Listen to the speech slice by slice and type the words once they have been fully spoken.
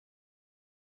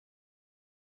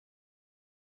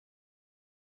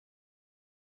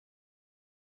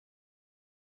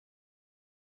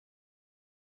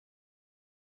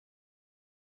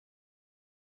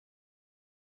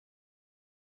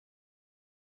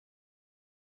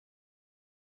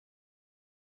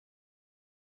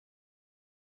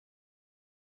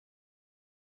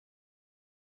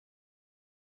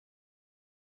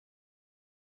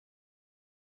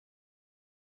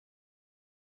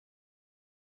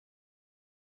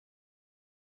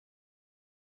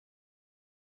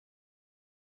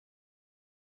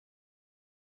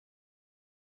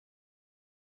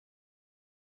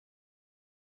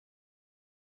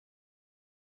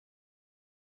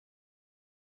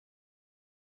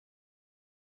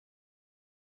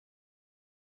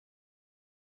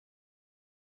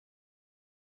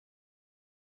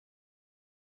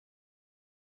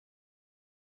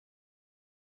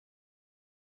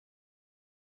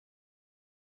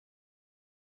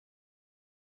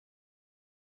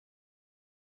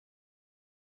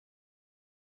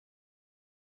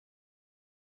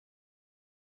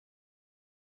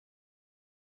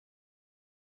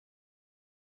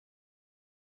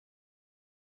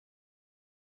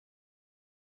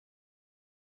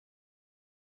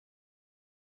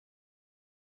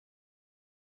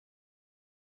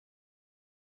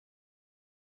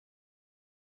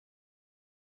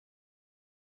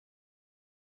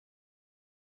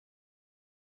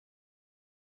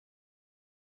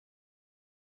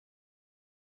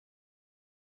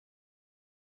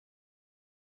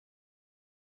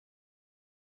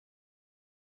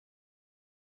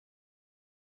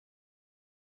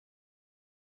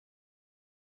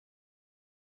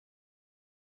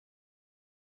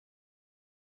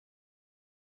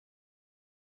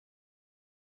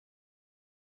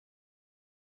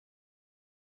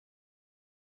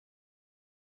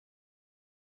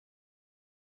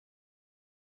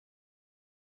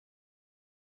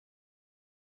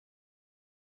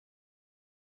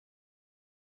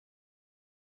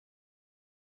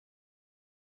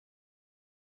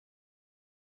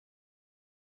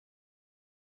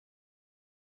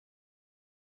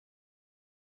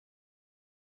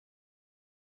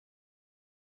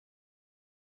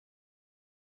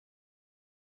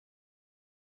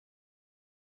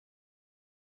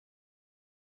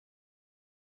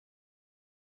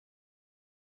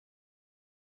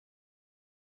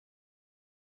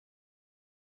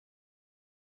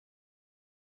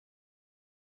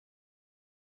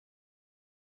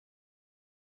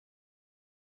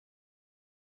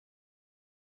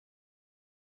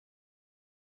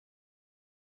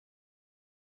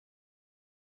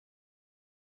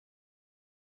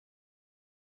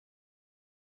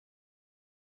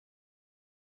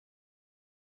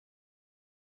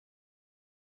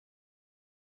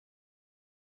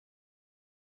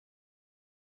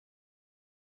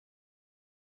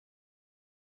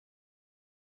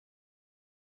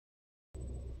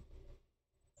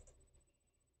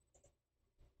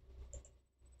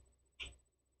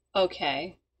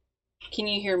Okay. Can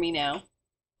you hear me now?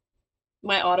 Am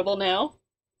I audible now?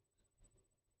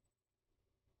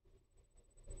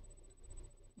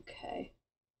 Okay.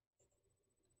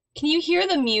 Can you hear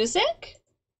the music?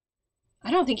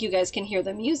 I don't think you guys can hear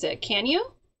the music, can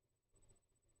you?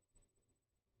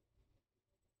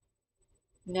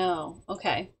 No.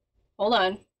 Okay. Hold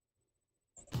on.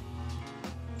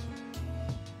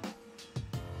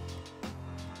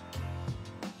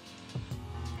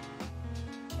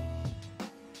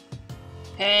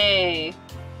 Hey.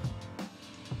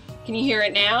 Can you hear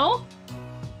it now?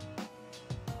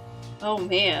 Oh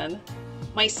man.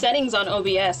 My settings on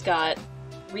OBS got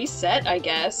reset, I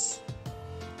guess.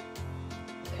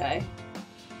 Okay.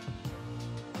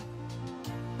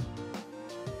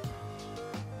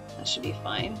 That should be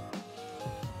fine.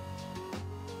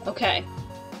 Okay.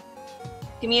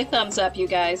 Give me a thumbs up, you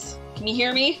guys. Can you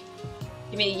hear me?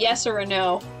 Give me a yes or a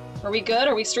no. Are we good?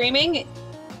 Are we streaming?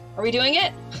 Are we doing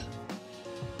it?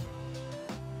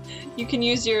 You can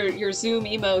use your Zoom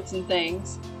emotes and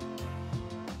things.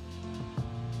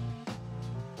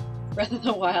 Breath of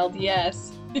the Wild,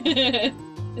 yes.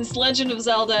 It's Legend of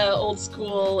Zelda, old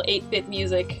school, 8-bit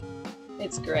music.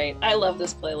 It's great. I love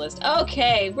this playlist.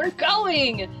 Okay, we're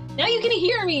going! Now you can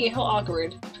hear me! How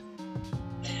awkward.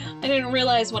 I didn't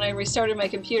realize when I restarted my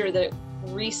computer that it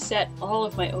reset all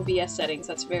of my OBS settings.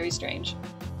 That's very strange.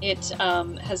 It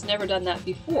has never done that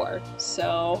before,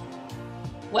 so...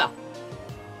 Well,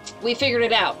 we figured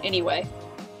it out anyway.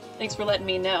 Thanks for letting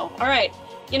me know. Alright,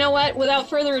 you know what? Without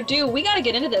further ado, we gotta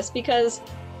get into this because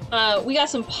we got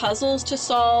some puzzles to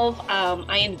solve.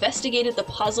 I investigated the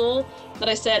puzzle, but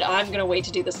I said, oh, I'm gonna wait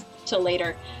to do this till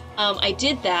later. I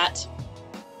did that,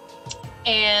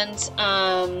 and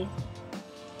I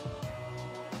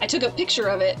took a picture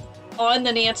of it on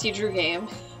the Nancy Drew game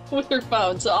with her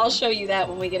phone, so I'll show you that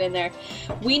when we get in there.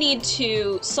 We need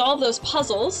to solve those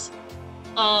puzzles,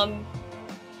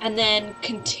 and then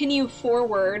continue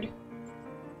forward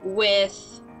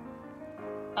with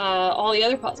all the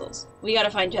other puzzles. We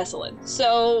gotta find Jessalyn.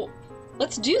 So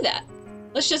let's do that.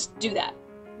 Let's just do that.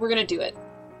 We're gonna do it.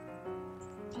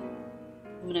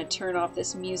 I'm gonna turn off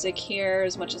this music here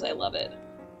as much as I love it.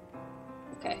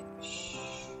 Okay.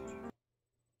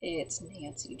 It's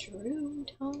Nancy Drew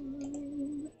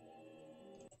time.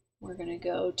 We're gonna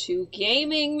go to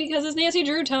gaming because it's Nancy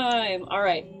Drew time. All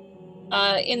right.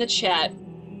 In the chat,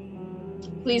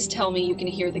 please tell me you can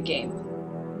hear the game.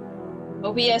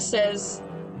 OBS says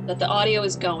that the audio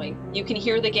is going. You can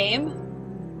hear the game?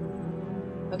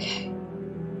 Okay.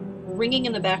 Ringing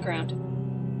in the background.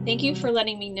 Thank you for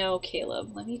letting me know,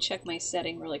 Caleb. Let me check my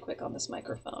setting really quick on this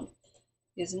microphone.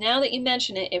 Because now that you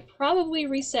mention it, it probably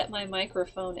reset my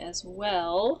microphone as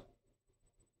well.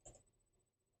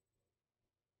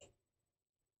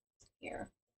 Here.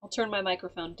 I'll turn my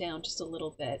microphone down just a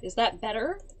little bit. Is that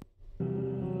better?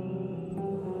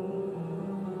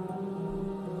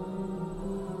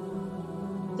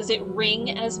 Does it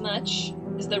ring as much?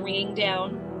 Is the ringing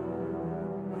down?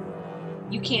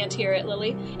 You can't hear it,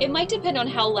 Lily? It might depend on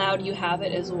how loud you have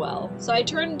it as well. So I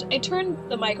turned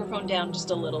the microphone down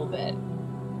just a little bit.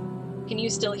 Can you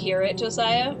still hear it,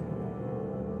 Josiah?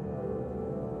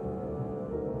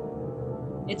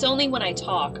 It's only when I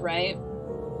talk, right?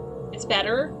 It's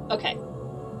better? Okay.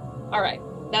 Alright,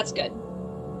 that's good.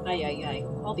 Ay, ay, ay.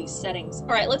 All these settings.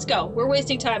 Alright, let's go. We're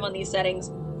wasting time on these settings.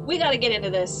 We gotta get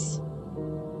into this.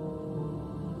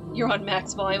 You're on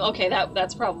max volume. Okay,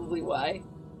 that's probably why.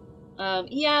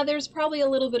 Yeah, there's probably a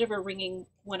little bit of a ringing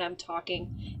when I'm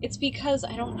talking. It's because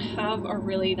I don't have a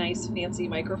really nice fancy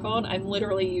microphone. I'm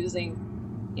literally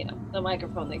using, you know, the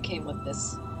microphone that came with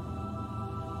this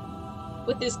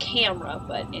camera,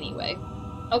 but anyway.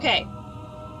 Okay.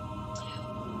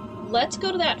 Let's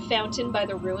go to that fountain by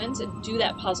the ruins and do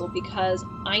that puzzle because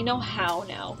I know how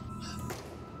now.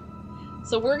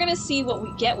 So we're gonna see what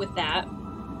we get with that.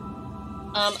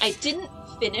 I didn't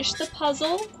finish the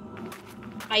puzzle.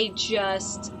 I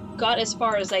just got as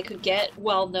far as I could get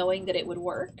while knowing that it would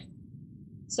work.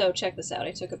 So check this out.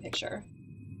 I took a picture.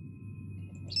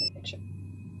 Where's my picture?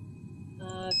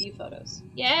 View photos.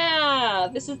 Yeah!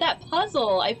 This is that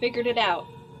puzzle! I figured it out.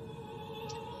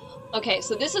 Okay,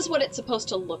 so this is what it's supposed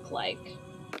to look like.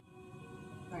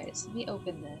 Alright, so let me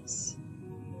open this.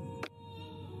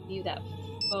 View that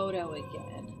photo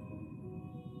again.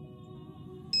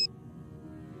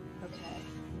 Okay.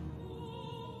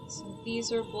 So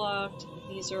these are blocked,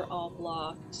 these are all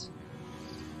blocked.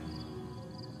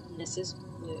 And this is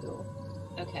blue.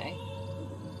 Okay.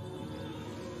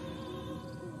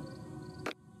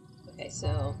 Okay,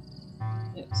 so...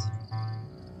 Oops.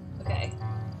 Okay.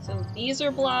 So these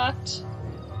are blocked.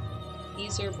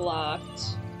 These are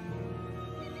blocked.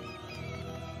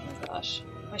 gosh.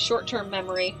 My short-term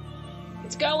memory.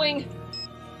 It's going!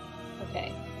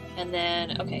 Okay. And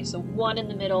then, okay, so one in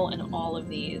the middle and all of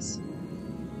these.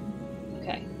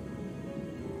 Okay.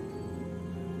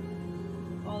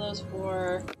 All those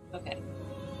four. Okay.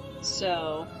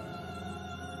 So,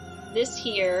 this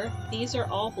here, these are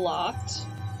all blocked.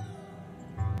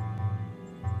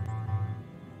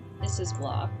 This is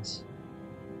blocked.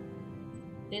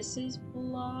 This is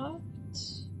blocked.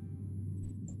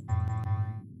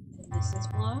 And this is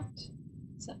blocked.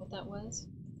 Is that what that was?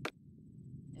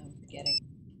 No, I'm forgetting.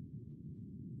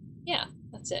 Yeah,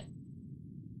 that's it.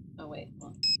 Oh, wait.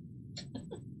 Hold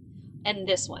on. And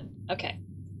this one. Okay.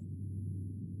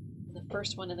 And the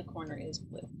first one in the corner is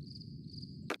blue.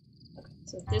 Okay,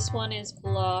 so this one is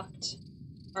blocked.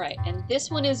 Alright, and this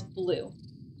one is blue.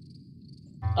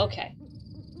 Okay.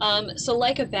 So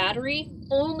like a battery,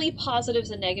 only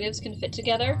positives and negatives can fit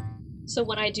together. So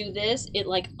when I do this, it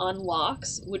like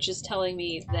unlocks, which is telling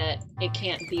me that it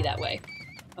can't be that way.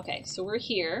 Okay, so we're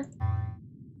here.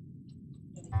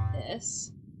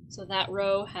 This. So that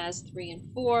row has 3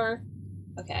 and 4.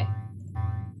 Okay.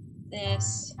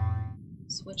 This.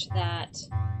 Switch that.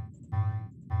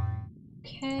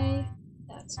 Okay.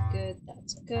 That's good.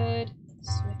 That's good.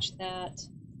 Switch that.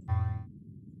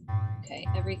 Okay,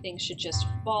 everything should just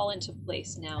fall into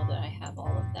place now that I have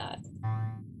all of that.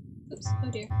 Oops, oh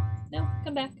dear. No,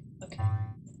 come back. Okay.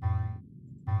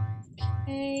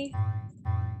 Okay.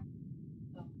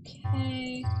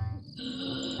 Okay.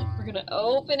 We're gonna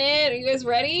open it. Are you guys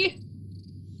ready?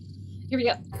 Here we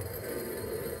go.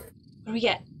 What do we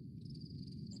get?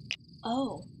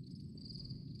 Oh.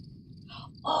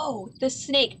 Oh, the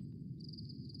snake.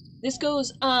 This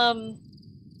goes on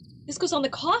the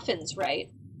coffins,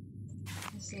 right?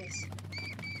 This is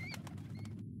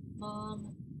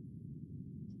Mom.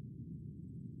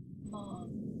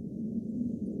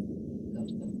 Go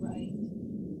to the right.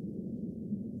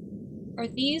 Are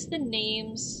these the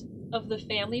names of the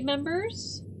family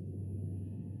members?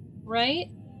 Right?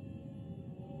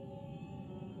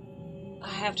 I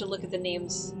have to look at the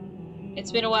names.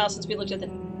 It's been a while since we looked at the...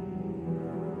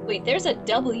 Wait, there's a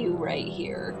W right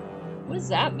here. What does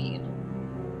that mean?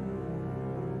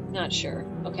 Not sure.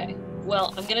 Okay.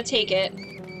 Well, I'm gonna take it.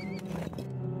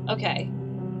 Okay.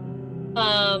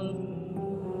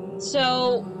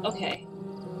 Okay.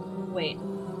 Wait.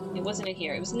 It wasn't in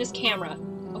here. It was in this camera.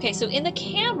 Okay, so in the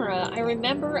camera, I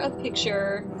remember a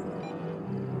picture...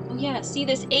 Oh yeah, see,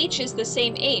 this H is the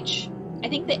same H. I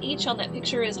think the H on that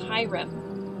picture is Hiram.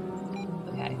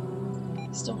 Okay.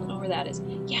 Still don't know where that is.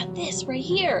 Yeah, this right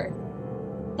here!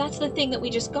 That's the thing that we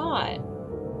just got.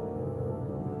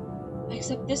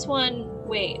 Except this one...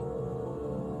 Wait.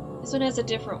 This one has a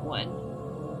different one.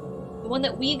 The one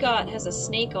that we got has a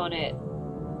snake on it.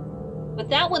 But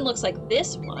that one looks like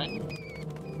this one.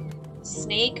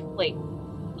 Snake plate.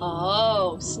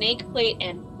 Oh, snake plate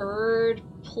and bird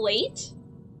plate?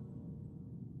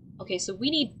 Okay, so we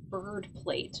need bird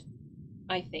plate,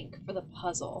 I think, for the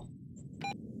puzzle.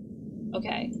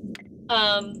 Okay.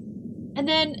 And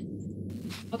then...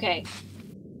 Okay.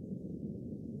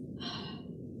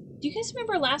 Do you guys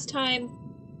remember last time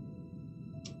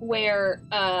where,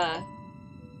 I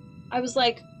was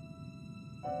like...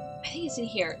 I think it's in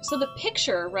here. So the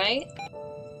picture, right,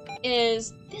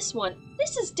 is this one.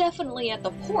 This is definitely at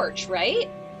the porch, right?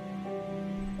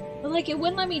 But, like, it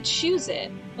wouldn't let me choose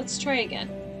it. Let's try again.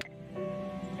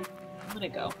 I'm gonna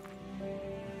go.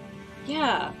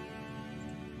 Yeah.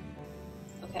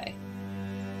 Okay.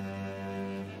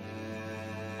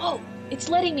 Oh! It's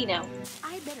letting me now.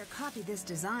 I better copy this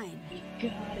design. We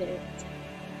got it.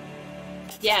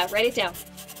 Yeah, write it down.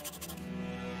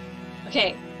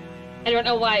 Okay. I don't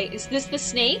know why. Is this the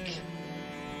snake?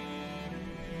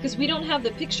 Because we don't have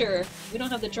the picture. We don't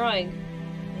have the drawing.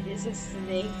 It is a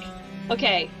snake.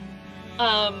 Okay.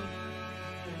 I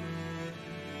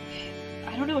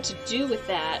don't know what to do with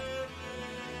that.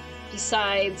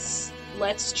 Besides,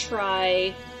 let's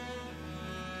try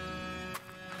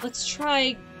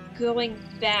going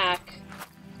back.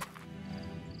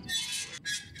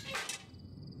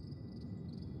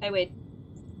 Wait.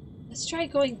 Let's try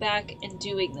going back and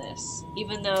doing this,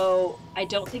 even though I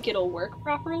don't think it'll work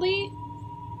properly.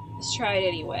 Let's try it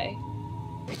anyway.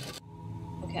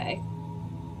 Okay.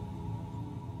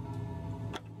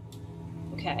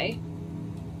 Okay.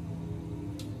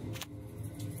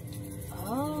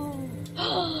 Oh.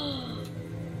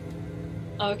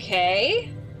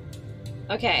 Okay.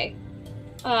 Okay.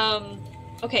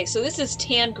 Okay, so this is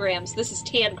tangrams. This is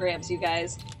tangrams, you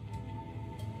guys.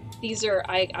 These are,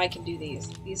 I can do these.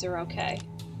 These are okay.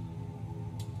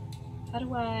 How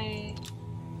do I...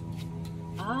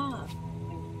 Ah.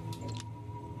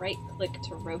 Right click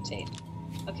to rotate.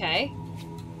 Okay.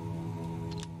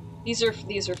 These are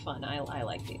fun. I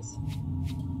like these.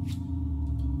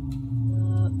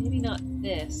 Maybe not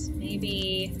this.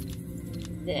 Maybe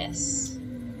this.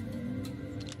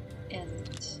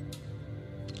 And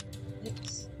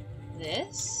oops.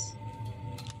 This.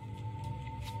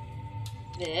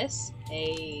 This.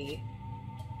 Hey.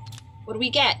 What do we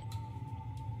get?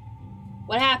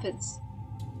 What happens?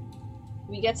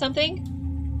 Do we get something?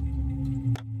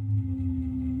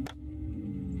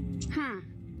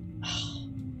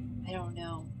 I don't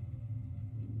know.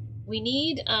 We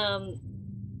need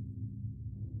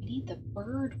the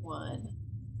bird one.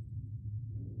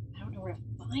 I don't know where to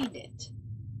find it.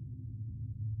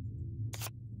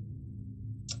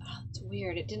 Oh, it's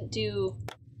weird. It didn't do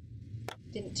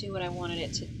what I wanted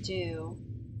it to do.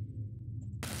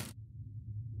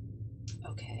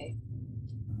 Okay.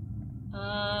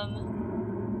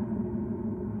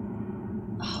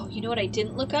 Oh, you know what I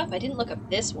didn't look up? I didn't look up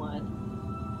this one.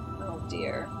 Oh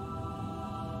dear.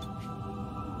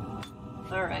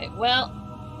 Alright, well,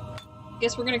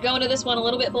 guess we're gonna go into this one a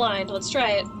little bit blind. Let's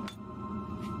try it.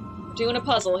 We're doing a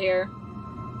puzzle here.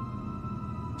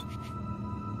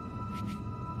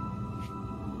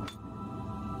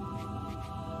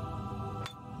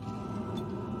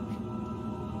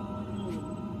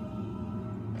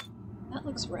 That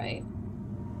looks right.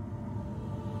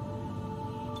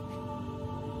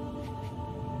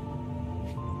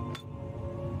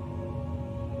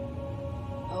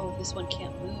 Oh, this one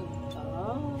can't move.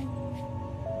 Oh.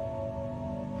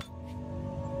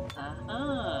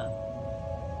 Aha.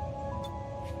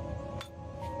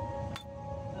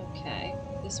 Okay,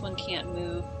 this one can't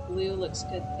move. Blue looks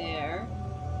good there.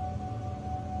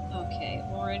 Okay,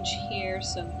 orange here,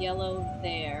 some yellow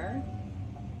there.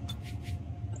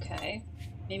 Okay,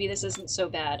 maybe this isn't so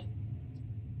bad.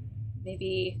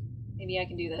 Maybe I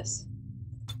can do this.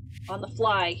 On the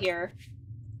fly here.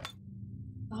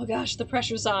 Oh gosh, the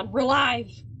pressure's on. We're live!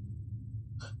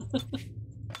 Okay,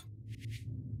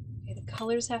 the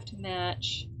colors have to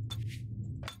match.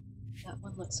 That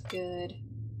one looks good.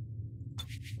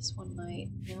 This one might.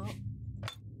 No.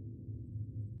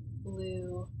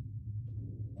 Blue.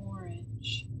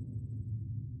 Orange.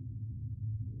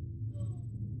 Oh.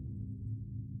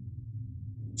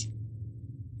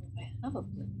 I have a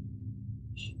blue.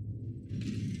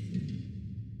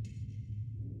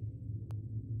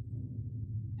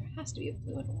 Has to be a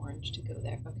blue and orange to go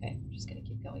there. Okay, I'm just gonna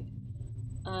keep going.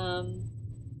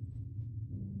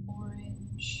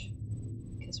 Orange,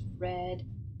 because red.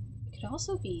 It could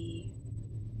also be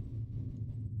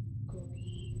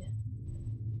green.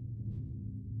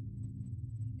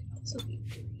 It could also be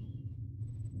green.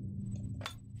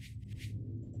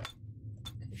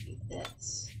 Could be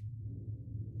this.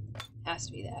 Has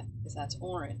to be that, because that's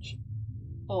orange.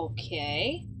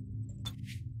 Okay.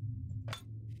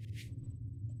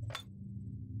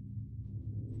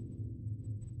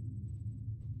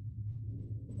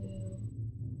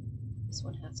 This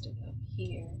one has to go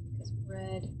here because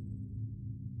red.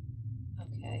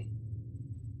 Okay.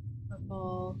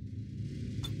 Purple.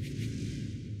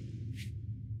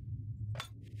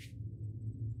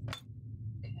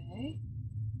 Okay.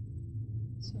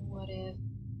 So what if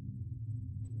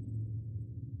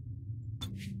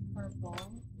purple?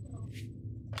 No,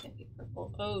 can't be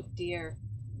purple. Oh dear.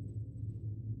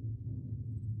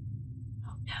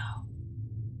 Oh no.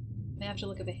 I'm gonna have to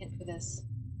look up a hint for this.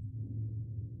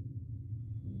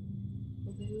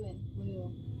 Blue and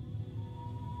blue.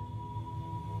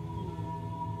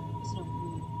 There's no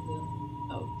blue and blue.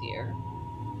 Oh dear.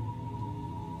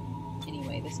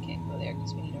 Anyway, this can't go there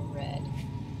because we need a red.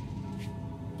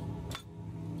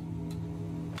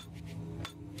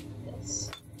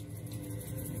 This.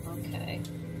 Okay.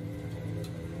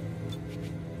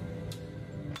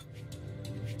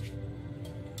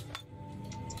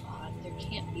 It's odd. There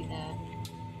can't be that.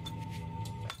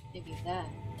 Maybe that.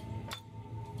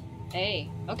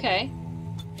 Hey, okay.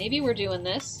 Maybe we're doing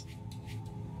this.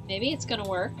 Maybe it's gonna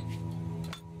work.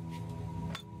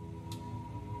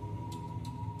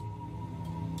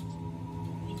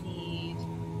 We need...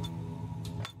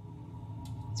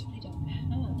 That's what I don't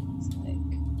have. It's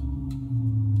like...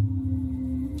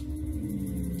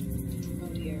 Oh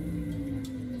dear.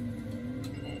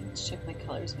 Okay, let's check my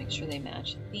colors, make sure they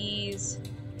match. These.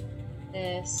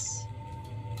 This.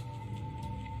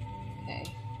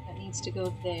 To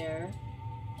go there.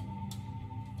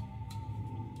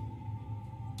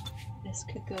 This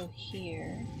could go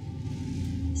here.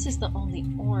 This is the only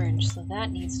orange, so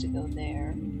that needs to go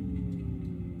there.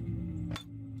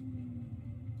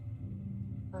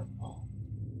 Purple.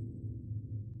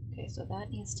 Okay, so that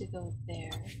needs to go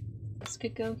there. This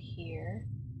could go here.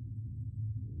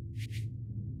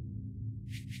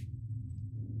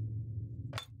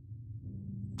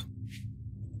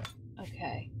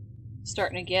 Okay.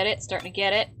 Starting to get it, starting to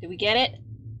get it. Did we get it?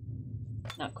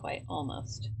 Not quite,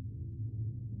 almost.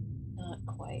 Not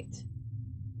quite.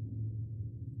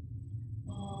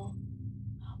 Oh,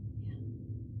 yeah.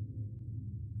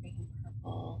 Green and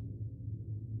purple.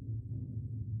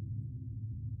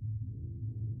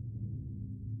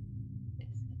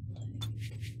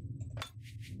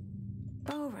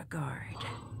 Beauregard.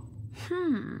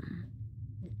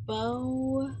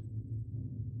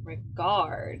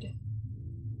 Beauregard.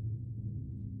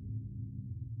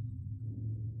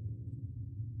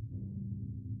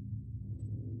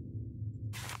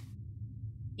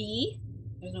 B?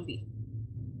 There's no B.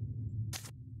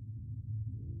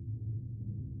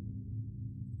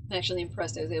 I'm actually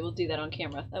impressed I was able to do that on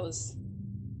camera. That was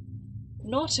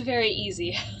not very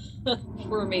easy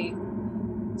for me.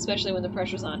 Especially when the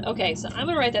pressure's on. Okay, so I'm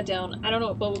gonna write that down. I don't know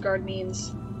what Beauregard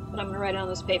means, but I'm gonna write it on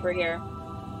this paper here.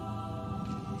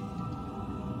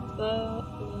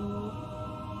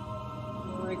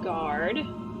 Beauregard.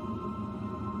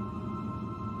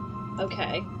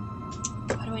 Okay.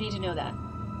 Why do I need to know that?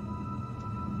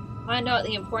 Find out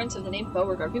the importance of the name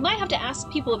Beauregard. We might have to ask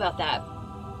people about that.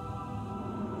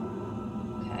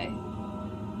 Okay.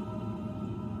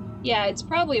 Yeah, it's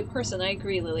probably a person. I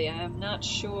agree, Lily. I'm not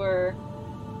sure...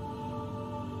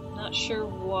 Not sure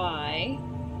why.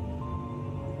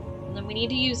 And then we need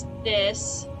to use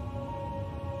this.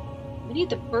 We need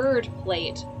the bird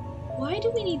plate. Why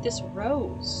do we need this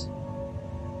rose?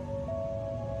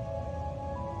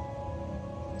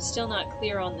 I'm still not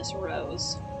clear on this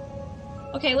rose.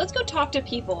 Okay, let's go talk to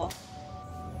people.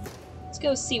 Let's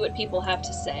go see what people have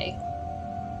to say.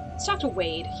 Let's talk to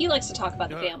Wade. He likes to talk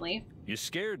about the family. You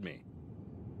scared me.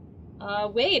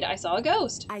 Wade, I saw a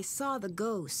ghost. I saw the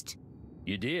ghost.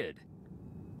 You did.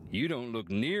 You don't look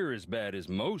near as bad as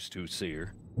most who see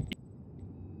her.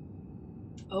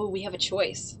 Oh, we have a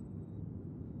choice.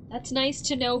 That's nice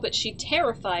to know, but she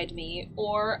terrified me,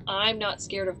 or I'm not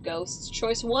scared of ghosts.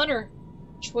 Choice 1 or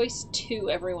choice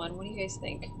 2, everyone? What do you guys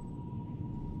think?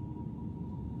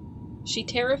 She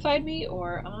terrified me,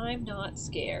 or I'm not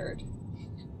scared?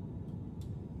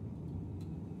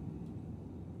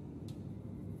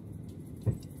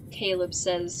 Caleb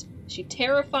says, she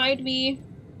terrified me.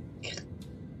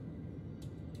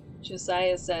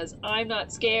 Josiah says, I'm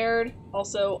not scared.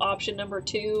 Also, option number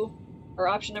 2, or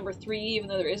option number 3, even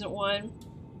though there isn't one.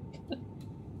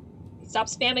 Stop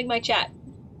spamming my chat.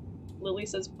 Lily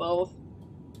says both.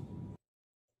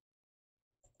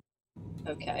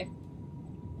 Okay.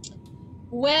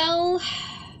 Well...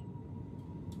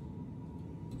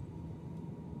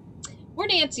 We're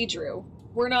Nancy Drew.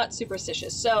 We're not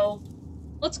superstitious, so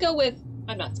let's go with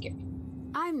I'm not scared.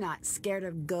 I'm not scared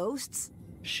of ghosts.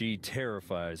 She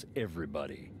terrifies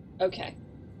everybody. Okay.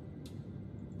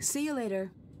 See you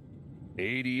later.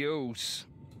 Adios.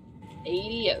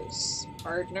 Adios,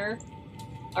 partner.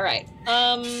 Alright,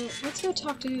 let's go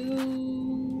talk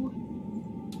to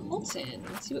Colton.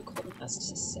 Let's see what Colton has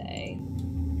to say.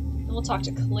 Then we'll talk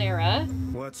to Clara.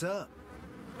 What's up?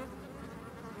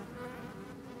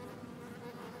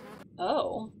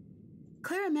 Oh.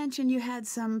 Clara mentioned you had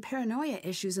some paranoia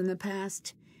issues in the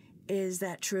past. Is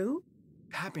that true?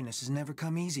 Happiness has never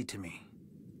come easy to me.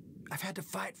 I've had to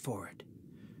fight for it.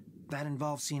 That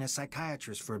involved seeing a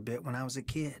psychiatrist for a bit when I was a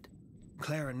kid.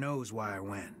 Clara knows why I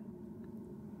went,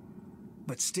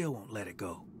 but still won't let it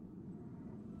go.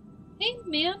 Hey,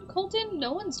 man, Colton,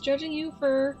 no one's judging you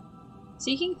for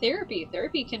seeking therapy.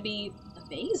 Therapy can be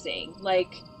amazing.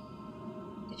 Like,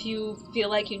 if you feel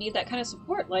like you need that kind of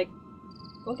support, like,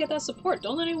 go get that support.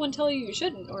 Don't let anyone tell you you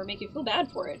shouldn't or make you feel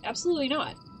bad for it. Absolutely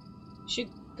not. You should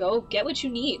go get what you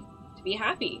need to be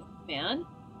happy, man.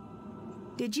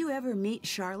 Did you ever meet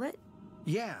Charlotte?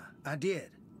 Yeah, I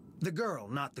did. The girl,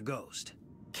 not the ghost.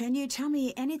 Can you tell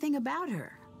me anything about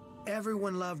her?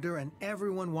 Everyone loved her and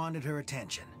everyone wanted her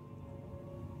attention.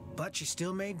 But she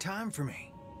still made time for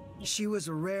me. She was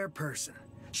a rare person.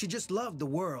 She just loved the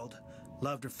world.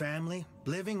 Loved her family,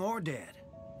 living or dead.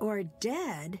 Or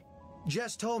dead?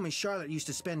 Jess told me Charlotte used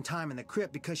to spend time in the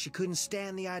crypt because she couldn't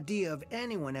stand the idea of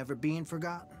anyone ever being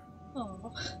forgotten.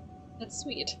 Oh, that's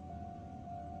sweet.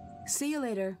 See you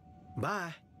later.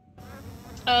 Bye.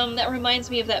 That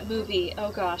reminds me of that movie.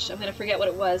 Oh gosh, I'm gonna forget what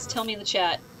it was. Tell me in the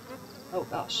chat. Oh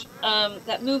gosh.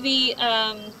 That movie,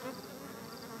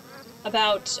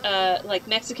 about, like,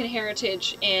 Mexican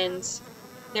heritage and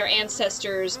their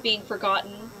ancestors being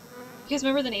forgotten. You guys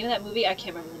remember the name of that movie? I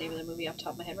can't remember the name of the movie off the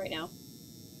top of my head right now.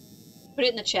 Put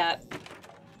it in the chat.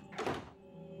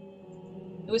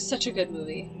 It It was such a good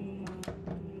movie.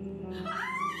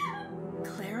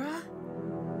 Clara?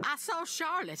 I saw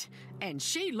Charlotte, and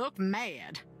she looked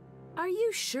mad. Are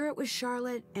you sure it was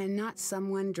Charlotte and not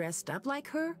someone dressed up like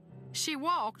her? She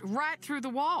walked right through the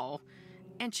wall,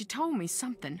 and she told me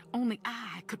something only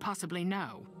I could possibly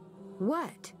know.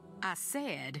 What? I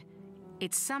said,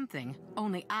 it's something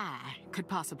only I could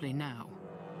possibly know.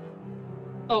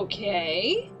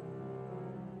 Okay.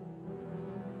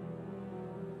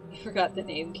 I forgot the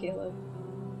name, Caleb.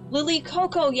 Lily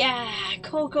Coco, yeah!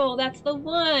 Coco, that's the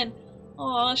one!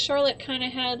 Aw, Charlotte kind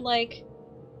of had, like,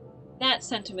 that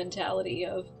sentimentality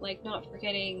of, like, not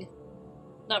forgetting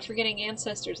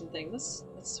ancestors and things.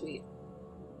 That's sweet.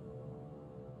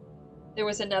 There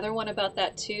was another one about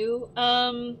that, too.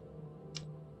 Was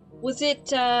it,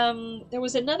 there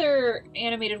was another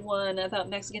animated one about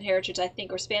Mexican heritage, I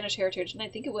think, or Spanish heritage, and I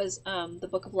think it was, The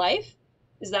Book of Life?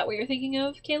 Is that what you're thinking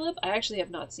of, Caleb? I actually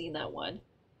have not seen that one.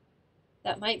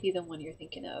 That might be the one you're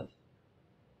thinking of.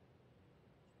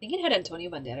 I think it had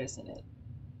Antonio Banderas in it.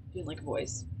 Doing, like, a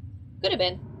voice. Could have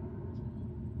been.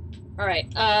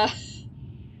 Alright,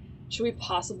 should we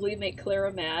possibly make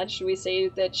Clara mad? Should we say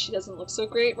that she doesn't look so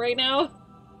great right now?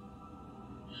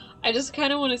 I just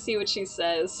kind of want to see what she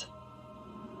says.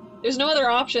 There's no other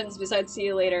options besides see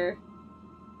you later.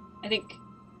 I think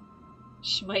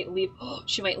she might leave. Oh,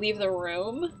 she might leave the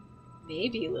room?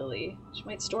 Maybe, Lily. She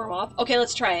might storm off. Okay,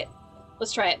 let's try it.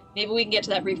 Let's try it. Maybe we can get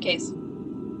to that briefcase.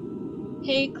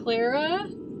 Hey, Clara?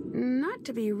 Not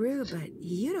to be rude, but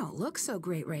you don't look so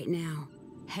great right now.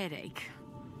 Headache.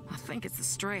 I think it's the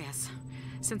stress.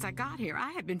 Since I got here,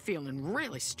 I have been feeling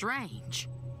really strange.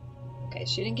 Okay,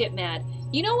 she didn't get mad.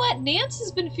 You know what? Nance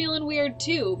has been feeling weird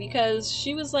too, because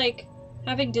she was like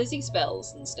having dizzy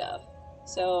spells and stuff.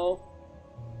 So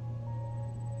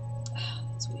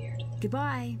it's weird.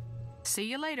 Goodbye. See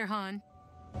you later, hon.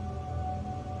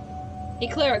 Hey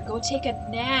Clara, go take a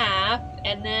nap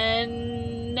and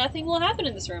then nothing will happen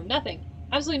in this room. Nothing.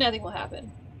 Absolutely nothing will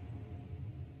happen.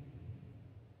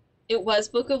 It was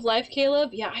Book of Life, Caleb?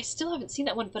 Yeah, I still haven't seen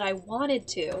that one, but I wanted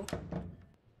to.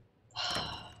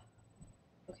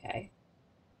 Okay.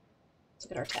 Let's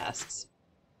look at our tasks.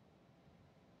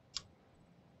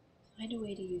 Find a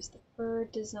way to use the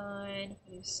bird design.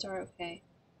 New star, okay.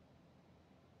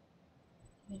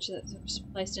 Mention that was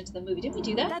spliced into the movie. Didn't we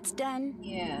do that? That's done.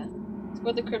 Yeah.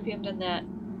 Explore the curriculum, done that.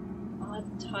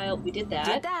 Odd tile, we did that.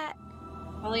 Did that.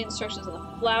 All the instructions on the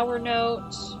flower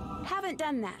note. Haven't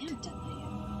done that. I haven't done that yet.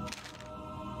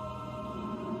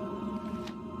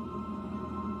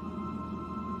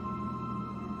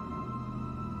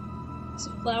 There's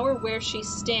a flower where she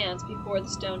stands before the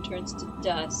stone turns to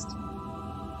dust.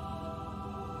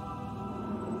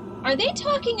 Are they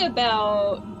talking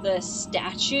about the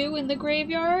statue in the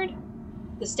graveyard?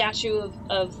 The statue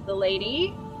of the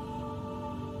lady?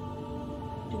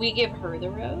 Do we give her the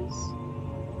rose?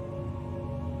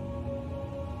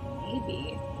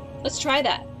 Maybe. Let's try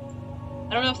that.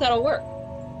 I don't know if that'll work.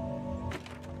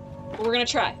 But we're gonna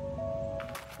try.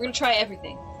 We're gonna try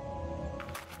everything.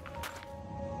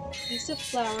 Place a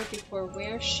flower before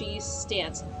where she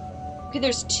stands. Okay,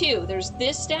 there's two. There's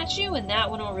this statue and that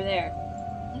one over there.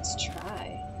 Let's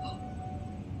try. Oh,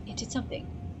 it did something.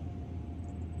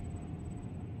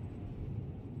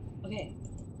 Okay.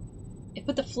 It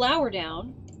put the flower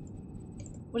down.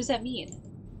 What does that mean?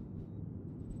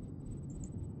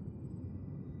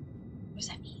 What does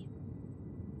that mean?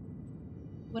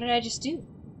 What did I just do?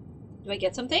 Do I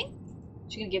get something?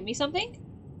 Is she gonna give me something?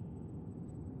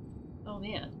 Oh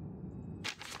man.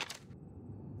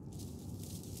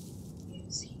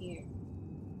 Use here.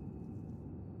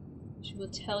 She will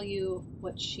tell you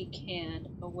what she can,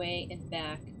 away and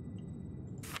back.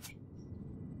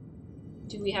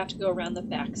 Do we have to go around the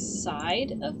back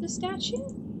side of the statue?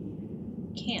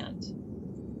 Can't.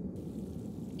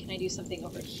 Can I do something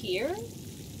over here?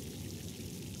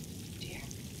 Dear.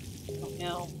 Oh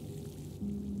no.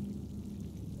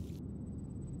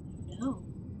 No.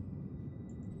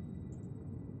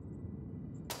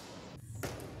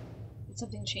 Did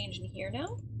something change in here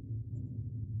now?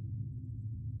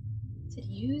 It said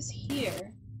use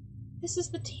here. This is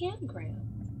the tangram.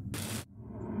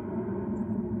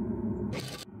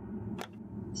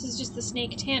 This is just the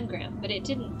snake tangram, but it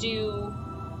didn't do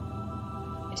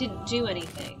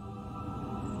anything.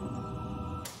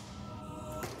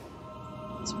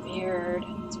 It's weird.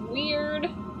 It's weird.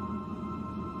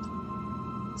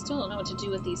 Still don't know what to do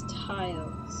with these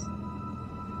tiles.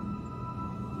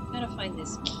 Gotta find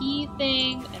this key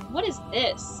thing. And what is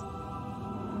this?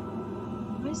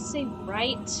 What does it say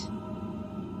right?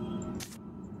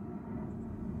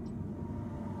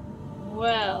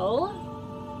 Well,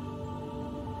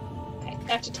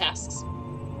 back to tasks.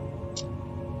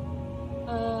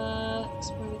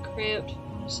 Explore the crypt.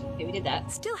 Okay, we did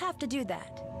that. Still have to do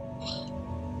that.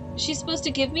 Is she supposed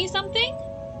to give me something?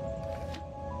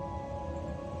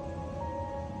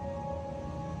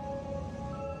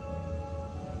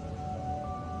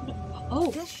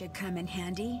 Oh. This should come in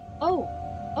handy. Oh.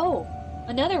 Oh.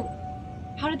 Another.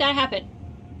 How did that happen?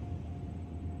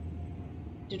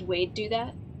 Did Wade do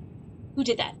that? Who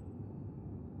did that?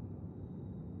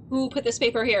 Who put this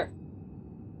paper here?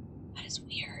 That is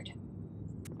weird.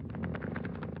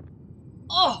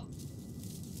 Oh!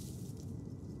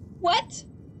 What?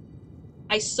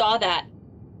 I saw that.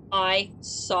 I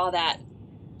saw that.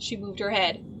 She moved her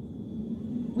head.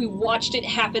 We watched it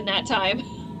happen that time.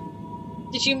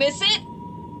 Did you miss it?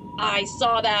 I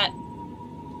saw that.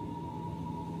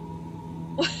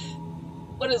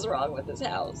 What is wrong with this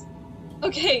house?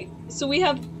 Okay, so we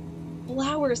have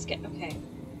flowers. Okay.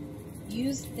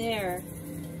 Use there.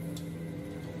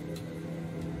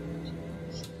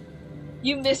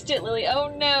 You missed it, Lily.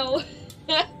 Oh no.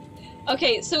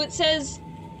 Okay, so it says...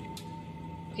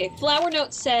 Okay, flower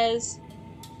note says...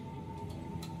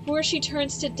 Before she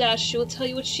turns to dust, she will tell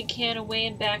you what she can away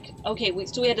and back. Okay,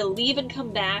 so we had to leave and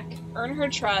come back. Earn her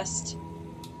trust.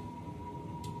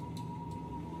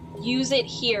 Use it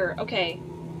here. Okay.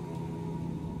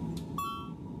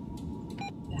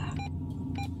 Yeah.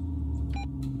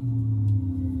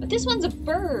 But this one's a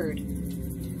bird.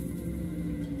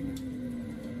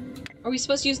 Are we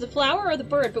supposed to use the flower or the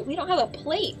bird? But we don't have a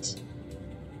plate.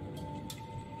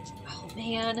 Oh,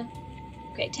 man.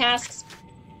 Okay, tasks.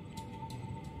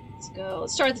 Let's go.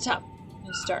 Let's start at the top.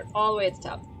 Let's start all the way at the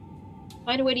top.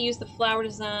 Find a way to use the flower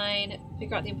design.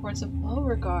 Figure out the importance of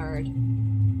Beauregard.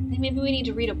 I think maybe we need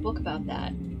to read a book about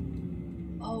that.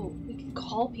 Oh, we can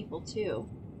call people too.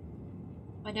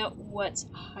 Find out what's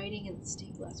hiding in the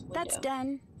stained glass window. That's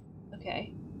done.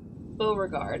 Okay.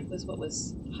 Beauregard was what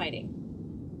was hiding.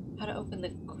 How to open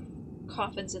the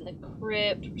coffins in the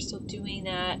crypt. We're still doing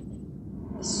that.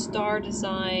 The star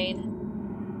design.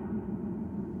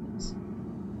 Oops.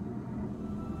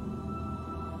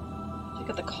 Check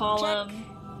out the column.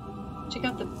 Check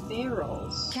out the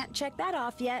barrels. Can't check that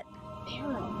off yet.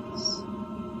 Barrels.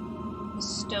 The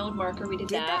stone marker, we did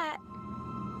Did that.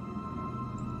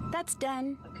 that. That's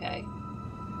done. Okay.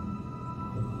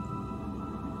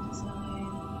 Design.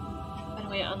 Find a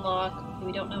way to unlock. Okay,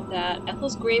 we don't know that.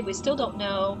 Ethel's grave, we still don't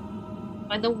know.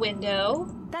 Find the window.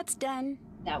 That's done.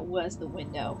 That was the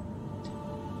window.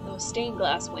 The stained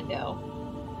glass window.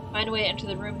 Find a way to enter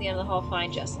the room at the end of the hall.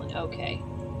 Find Jessalyn. Okay.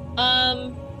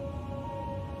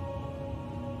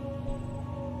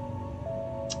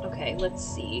 Okay, let's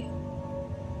see.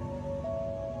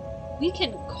 We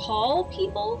can call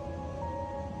people?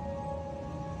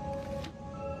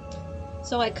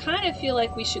 So I kind of feel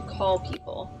like we should call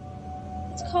people.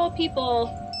 Let's call people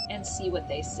and see what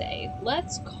they say.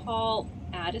 Let's call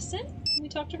Addison. Can we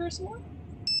talk to her some more?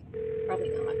 Probably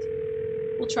not.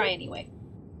 We'll try anyway.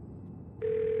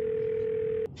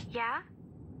 Yeah?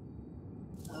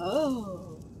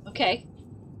 Oh, okay.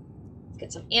 Let's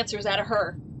get some answers out of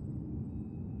her.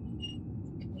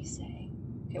 What can we say?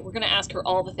 Okay, we're gonna ask her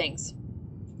all the things.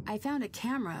 I found a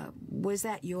camera. Was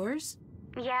that yours?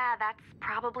 Yeah, that's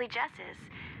probably Jess's.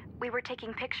 We were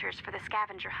taking pictures for the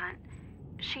scavenger hunt.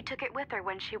 She took it with her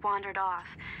when she wandered off.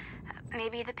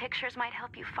 Maybe the pictures might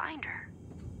help you find her.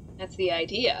 That's the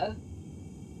idea.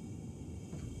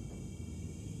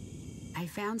 I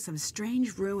found some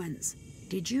strange ruins.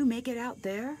 Did you make it out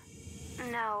there?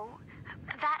 No,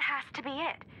 that has to be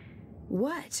it.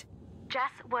 What?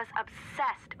 Jess was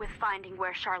obsessed with finding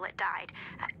where Charlotte died.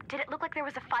 Did it look like there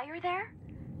was a fire there?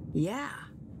 Yeah.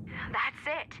 That's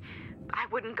it. I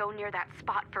wouldn't go near that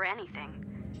spot for anything.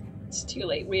 It's too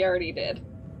late. We already did.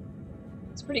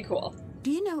 It's pretty cool.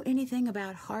 Do you know anything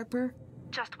about Harper?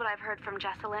 Just what I've heard from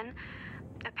Jessalyn.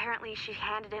 Apparently she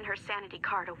handed in her sanity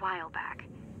card a while back.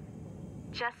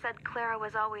 Jess said Clara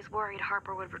was always worried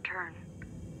Harper would return.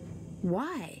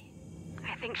 Why?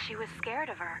 I think she was scared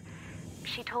of her.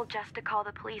 She told Jess to call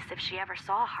the police if she ever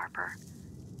saw Harper.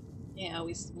 Yeah,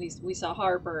 we saw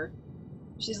Harper.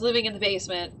 She's living in the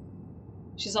basement.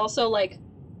 She's also, like,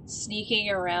 sneaking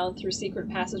around through secret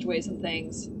passageways and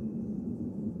things.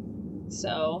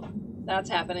 So, that's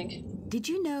happening. Did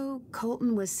you know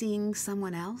Colton was seeing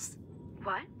someone else?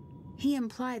 What? He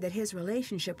implied that his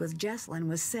relationship with Jessalyn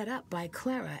was set up by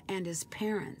Clara and his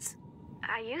parents.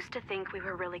 I used to think we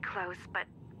were really close, but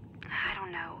I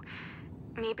don't know.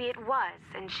 Maybe it was,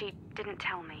 and she didn't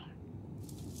tell me.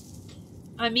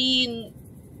 I mean,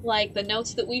 like, the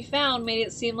notes that we found made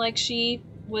it seem like she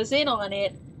was in on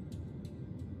it.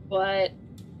 But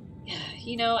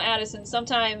you know, Addison,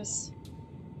 sometimes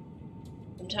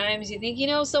you think you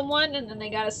know someone and then they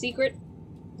got a secret,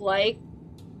 like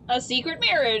a secret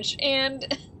marriage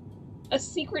and a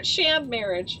secret sham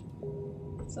marriage.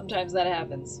 Sometimes that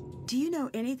happens. Do you know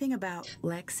anything about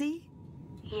Lexi?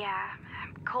 Yeah,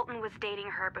 Colton was dating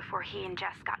her before he and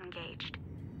Jess got engaged.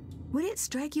 Would it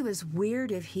strike you as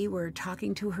weird if he were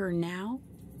talking to her now?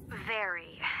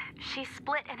 Very. She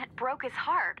split and it broke his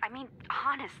heart. I mean,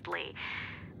 honestly.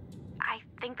 I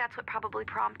think that's what probably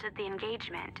prompted the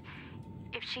engagement.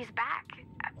 If she's back,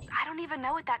 I don't even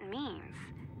know what that means.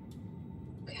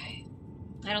 Okay.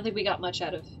 I don't think we got much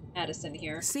out of Addison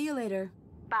here. See you later.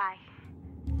 Bye.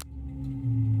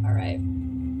 Alright.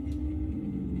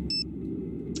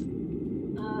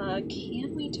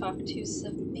 Can we talk to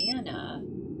Savannah?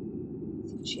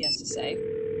 See what she has to say.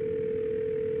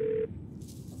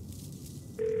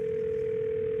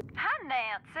 Hi,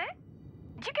 Nancy.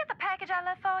 Did you get the package I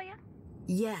left for you?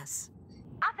 Yes.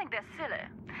 I think they're silly,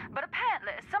 but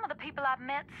apparently some of the people I've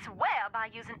met swear by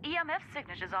using EMF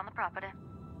signatures on the property.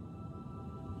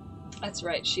 That's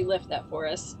right, she left that for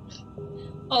us.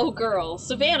 Oh, girl.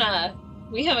 Savannah!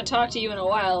 We haven't talked to you in a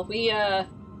while. We got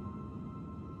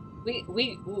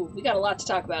a lot to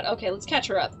talk about. Okay, let's catch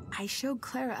her up. I showed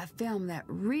Clara a film that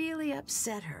really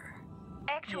upset her.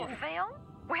 Actual film?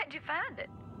 Where'd you find it?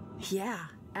 Yeah,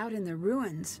 out in the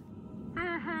ruins.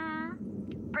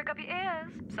 Mm-hmm. Prick up your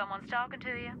ears. Someone's talking to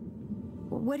you.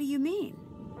 What do you mean?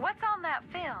 What's on that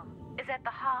film is at the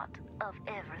heart of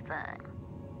everything.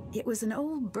 It was an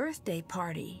old birthday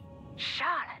party.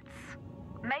 Charlotte's.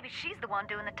 Maybe she's the one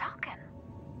doing the talking.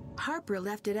 Harper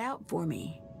left it out for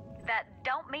me. That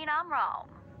don't mean I'm wrong.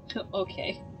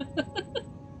 Okay.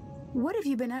 What have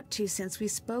you been up to since we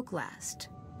spoke last?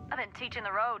 I've been teaching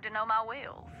the road to know my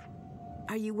wheels.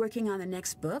 Are you working on the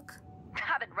next book?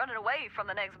 I've been running away from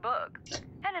the next book.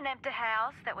 And an empty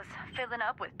house that was filling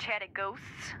up with chatty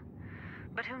ghosts.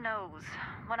 But who knows?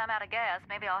 When I'm out of gas,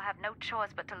 maybe I'll have no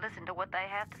choice but to listen to what they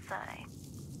have to say.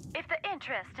 If they're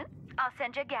interested, I'll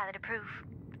send you a gallery proof.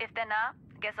 If they're not,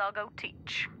 I guess I'll go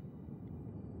teach.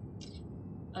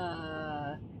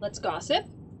 Let's gossip.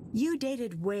 You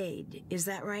dated Wade, is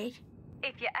that right?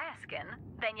 If you're asking,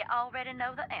 then you already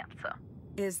know the answer.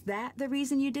 Is that the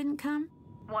reason you didn't come?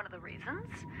 One of the reasons.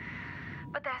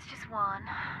 But that's just one.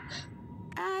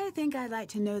 I think I'd like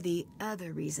to know the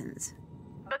other reasons.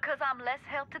 Because I'm less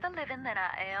help to the living than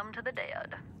I am to the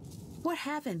dead. What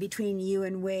happened between you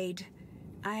and Wade?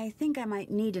 I think I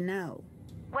might need to know.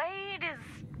 Wade is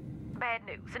bad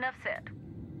news. Enough said.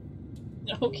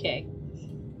 Okay.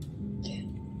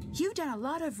 You've done a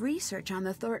lot of research on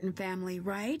the Thornton family,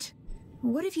 right?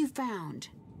 What have you found?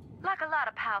 Like a lot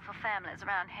of powerful families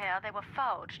around here, they were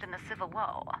forged in the Civil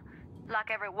War.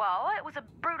 Like every war, it was a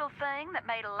brutal thing that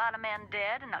made a lot of men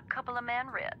dead and a couple of men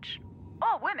rich.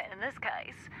 Or women, in this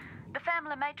case. The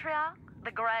family matriarch,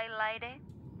 the Gray Lady,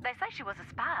 they say she was a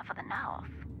spy for the North.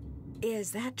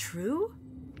 Is that true?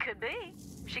 Could be.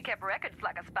 She kept records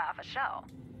like a spy for sure.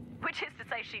 Which is to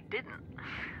say she didn't.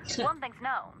 One thing's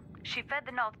known. She fed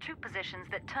the North troop positions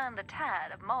that turned the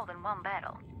tide of more than one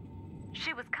battle.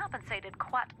 She was compensated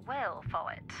quite well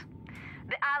for it.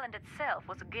 The island itself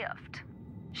was a gift.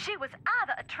 She was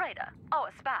either a traitor or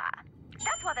a spy.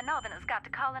 That's why the Northerners got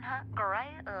to calling her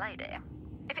Gray Lady.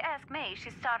 If you ask me, she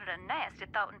started a nasty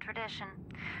Thornton tradition.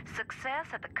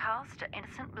 Success at the cost of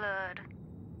innocent blood.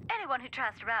 Anyone who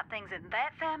tries to route things in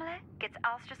that family gets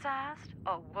ostracized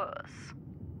or worse.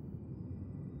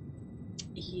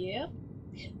 Yep.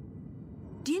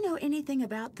 Do you know anything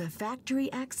about the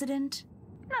factory accident?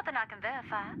 Nothing I can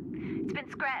verify. It's been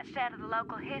scratched out of the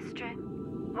local history.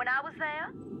 When I was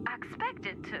there, I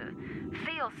expected to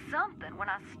feel something when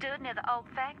I stood near the old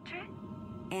factory.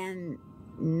 And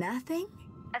nothing?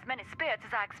 As many spirits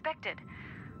as I expected.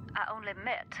 I only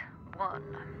met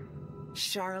one.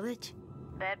 Charlotte?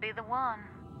 That'd be the one.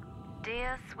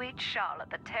 Dear, sweet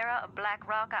Charlotte, the terror of Black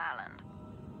Rock Island.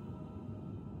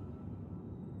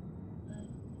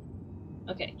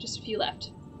 Okay, just a few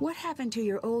left. What happened to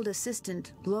your old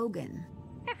assistant, Logan?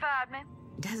 He fired me.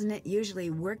 Doesn't it usually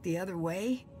work the other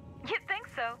way? You'd think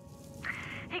so.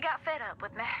 He got fed up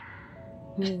with me.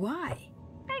 Why?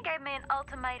 He gave me an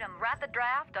ultimatum. Write the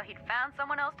draft or he'd find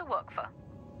someone else to work for.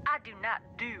 I do not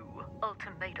do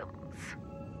ultimatums.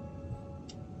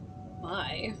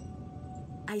 Why?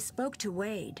 I spoke to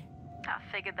Wade. I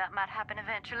figured that might happen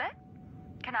eventually.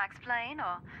 Can I explain,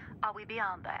 or are we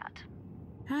beyond that?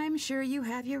 I'm sure you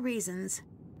have your reasons.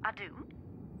 I do.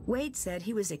 Wade said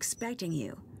he was expecting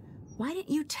you. Why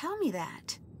didn't you tell me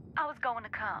that? I was going to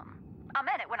come. I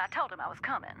meant it when I told him I was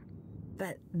coming.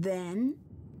 But then?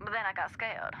 But then I got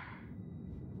scared.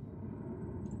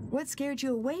 What scared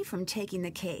you away from taking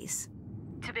the case?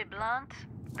 To be blunt,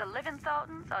 the living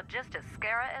Thorntons are just as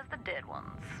scary as the dead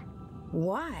ones.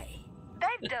 Why?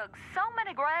 They've dug so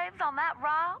many graves on that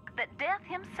rock that death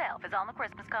himself is on the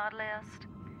Christmas card list.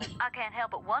 I can't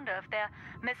help but wonder if they're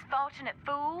misfortunate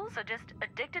fools or just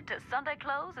addicted to Sunday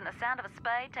clothes and the sound of a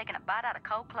spade taking a bite out of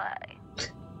cold clay.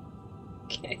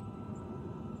 Okay.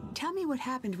 Tell me what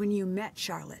happened when you met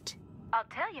Charlotte. I'll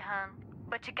tell you, hon,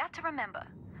 but you got to remember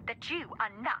that you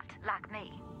are not like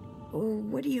me.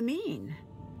 What do you mean?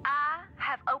 I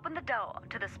have opened the door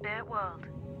to the spirit world,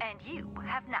 and you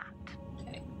have not.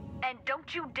 Okay. And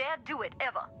don't you dare do it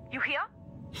ever. You hear?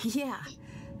 Yeah,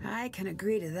 I can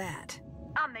agree to that.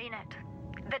 I mean it.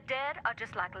 The dead are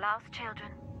just like lost children.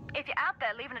 If you're out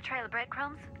there leaving a trail of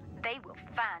breadcrumbs, they will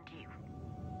find you.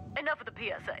 Enough of the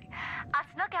PSA. I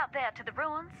snuck out there to the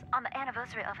ruins on the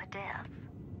anniversary of her death.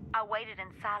 I waited in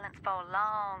silence for a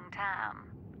long time.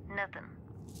 Nothing.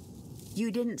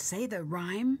 You didn't say the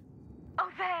rhyme? Oh,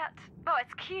 that. Oh,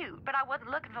 it's cute, but I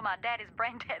wasn't looking for my daddy's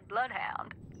brain-dead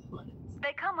bloodhound.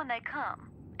 They come when they come,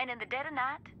 and in the dead of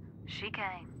night, she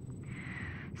came.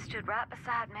 Stood right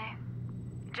beside me.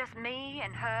 Just me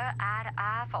and her, eye to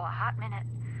eye, for a hot minute.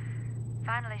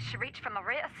 Finally, she reached for my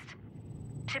wrist.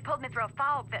 She pulled me through a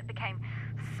fog that became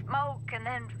smoke and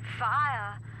then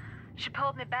fire. She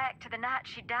pulled me back to the night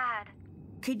she died.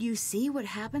 Could you see what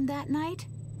happened that night?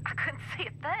 I couldn't see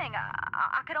a thing.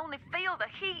 I could only feel the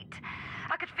heat.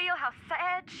 I could feel how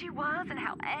sad she was and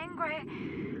how angry.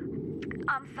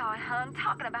 I'm sorry, hon.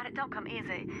 Talking about it don't come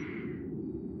easy.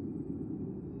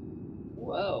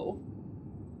 Whoa.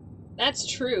 That's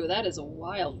true. That is a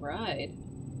wild ride.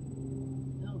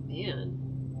 Oh, man.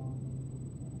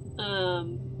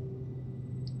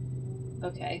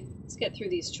 Okay. Let's get through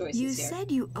these choices You here.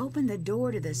 said you opened the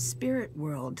door to the spirit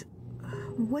world.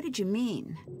 What did you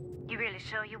mean? You really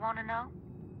sure you want to know?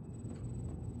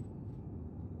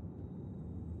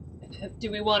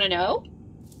 Do we want to know?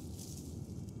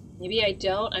 Maybe I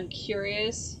don't. I'm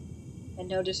curious. I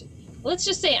know just... Let's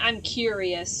just say I'm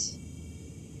curious.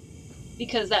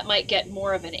 Because that might get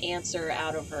more of an answer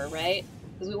out of her, right?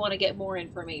 Because we want to get more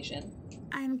information.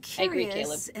 I'm I agree,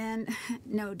 curious, and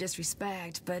no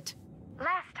disrespect, but...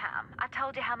 Last time, I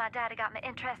told you how my daddy got me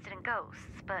interested in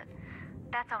ghosts, but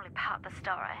that's only part of the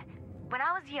story. When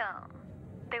I was young,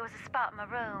 there was a spot in my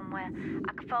room where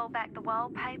I could fold back the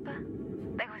wallpaper.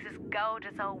 There was this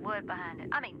gorgeous old wood behind it.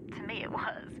 I mean, to me it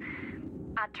was.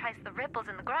 I'd trace the ripples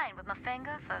in the grain with my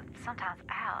finger for sometimes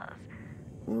hours.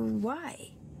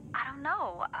 Why? I don't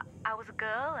know. I was a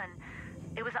girl, and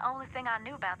it was the only thing I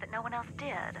knew about that no one else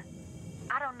did.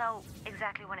 I don't know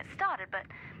exactly when it started, but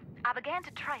I began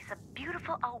to trace a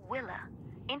beautiful old willow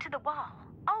into the wall,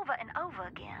 over and over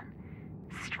again.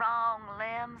 Strong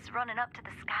limbs running up to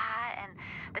the sky, and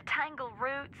the tangled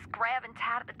roots grabbing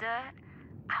tight at the dirt.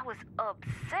 I was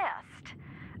obsessed.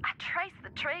 I traced the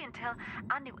tree until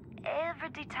I knew every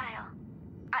detail.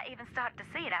 I even started to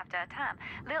see it after a time,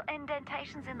 little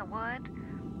indentations in the wood.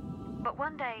 But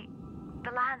one day,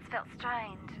 the lines felt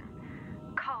strange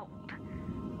and cold,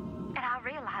 and I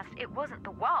realized it wasn't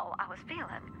the wall I was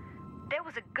feeling. There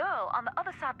was a girl on the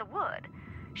other side of the wood.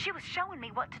 She was showing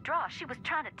me what to draw. She was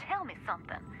trying to tell me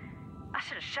something. I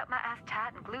should have shut my eyes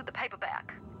tight and glued the paper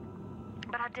back.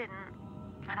 But I didn't,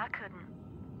 and I couldn't.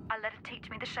 I let it teach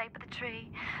me the shape of the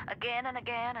tree, again and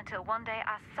again, until one day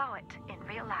I saw it in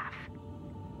real life.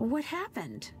 What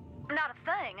happened? Not a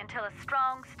thing until a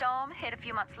strong storm hit a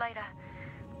few months later.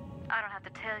 I don't have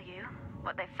to tell you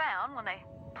what they found when they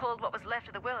pulled what was left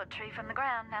of the willow tree from the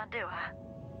ground, now do I?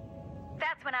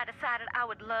 That's when I decided I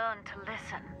would learn to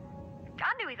listen.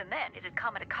 I knew even then it had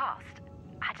come at a cost.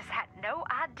 I just had no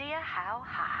idea how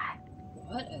high.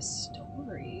 What a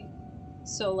story.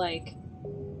 So, like,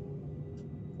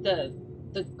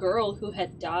 the girl who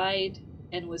had died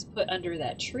and was put under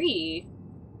that tree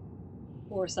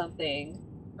or something,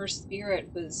 her spirit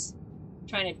was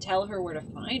trying to tell her where to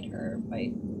find her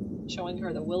by showing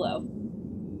her the willow.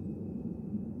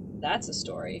 That's a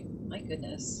story. My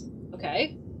goodness.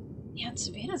 Okay. Yeah,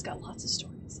 Savannah's got lots of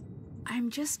stories.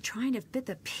 I'm just trying to fit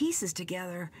the pieces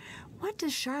together. What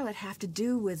does Charlotte have to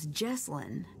do with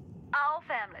Jesslyn? All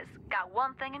families got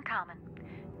one thing in common.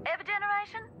 Every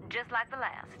generation, just like the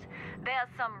last. There's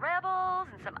some rebels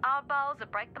and some oddballs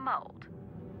that break the mold.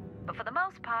 But for the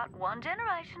most part, one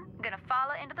generation gonna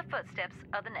follow into the footsteps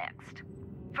of the next.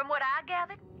 From what I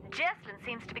gathered, Jesslyn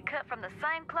seems to be cut from the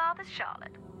same cloth as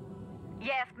Charlotte.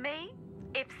 You ask me,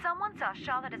 if someone saw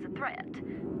Charlotte as a threat,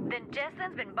 then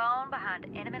Jesslyn's been born behind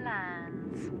enemy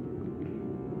lines.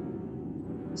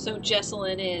 So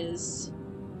Jesselyn is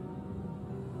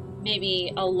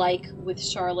maybe alike with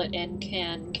Charlotte and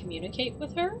can communicate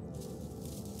with her?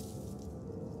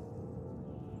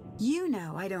 You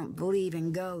know I don't believe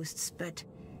in ghosts, but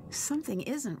something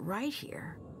isn't right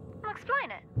here. Well,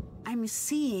 explain it. I'm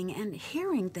seeing and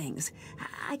hearing things.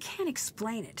 I can't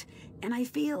explain it. And I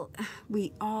feel,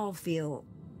 we all feel...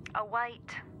 A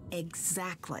weight.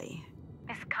 Exactly.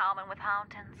 It's common with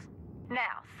hauntings.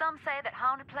 Now, some say that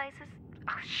haunted places...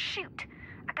 Oh, shoot.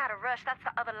 I gotta rush. That's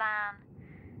the other line.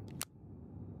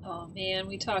 Oh man,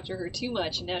 we talked to her too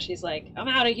much and now she's like, I'm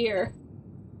out of here.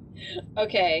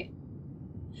 Okay.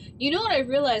 You know what I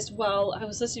realized while I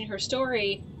was listening to her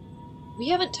story? We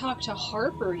haven't talked to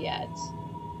Harper yet.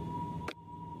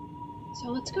 So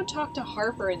let's go talk to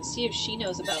Harper and see if she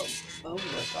knows about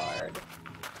Beauregard.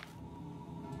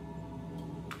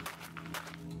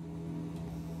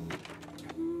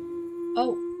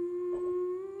 Oh.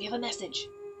 We have a message.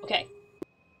 Okay.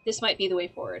 This might be the way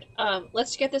forward.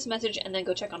 Let's get this message and then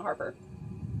go check on Harper.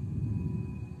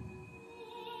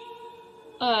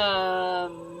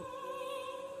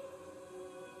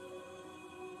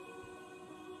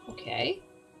 Okay.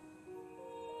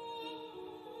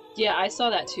 Yeah, I saw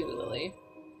that too, Lily.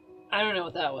 I don't know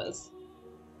what that was.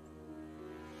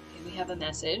 Okay, we have a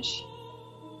message.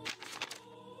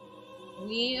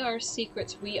 We are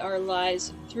secrets, we are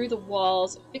lies. Through the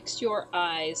walls, fix your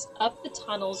eyes. Up the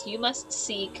tunnels, you must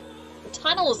seek. The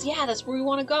tunnels, yeah, that's where we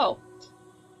want to go.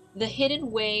 The hidden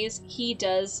ways, he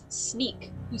does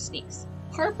sneak. Who sneaks?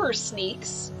 Harper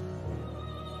sneaks.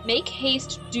 Make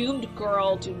haste, doomed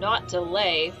girl, do not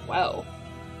delay. Wow.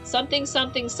 Something,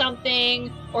 something,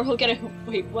 something. Or he'll get a...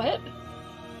 Wait, what?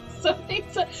 Something,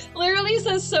 literally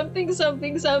says something,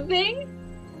 something, something?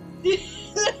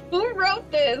 Who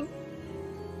wrote this?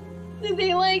 Did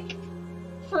they, like,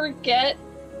 forget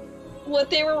what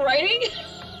they were writing?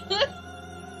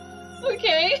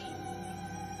 Okay.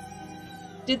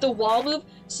 Did the wall move?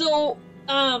 So,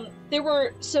 there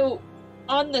were... So,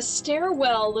 on the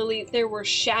stairwell, Lily, there were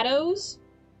shadows.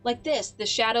 Like this. The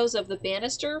shadows of the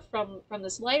banister from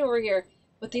this light over here.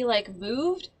 But they, like,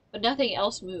 moved, but nothing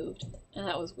else moved. And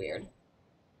that was weird.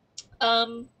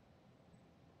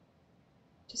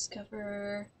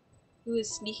 Discover... Who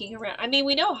is sneaking around? I mean,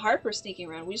 we know Harper's sneaking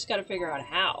around. We just gotta figure out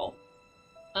how.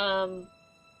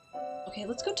 Okay,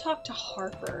 let's go talk to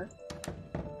Harper.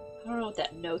 I don't know what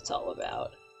that note's all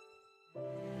about.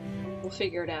 We'll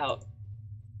figure it out.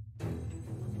 Oh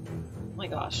my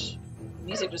gosh. The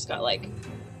music just got like...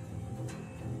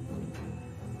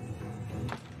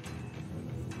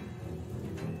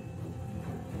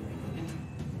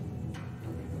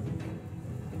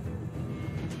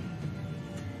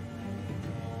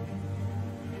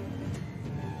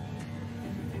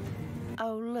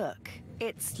 Oh, look.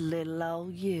 It's little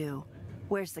old you.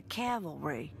 Where's the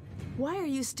cavalry? Why are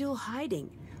you still hiding?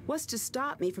 What's to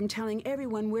stop me from telling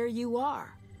everyone where you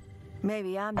are?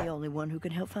 Maybe I'm the only one who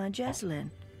can help find Jessalyn.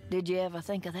 Did you ever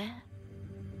think of that?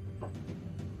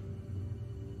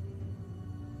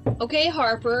 Okay,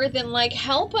 Harper, then, like,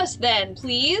 help us then,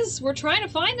 please? We're trying to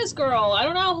find this girl. I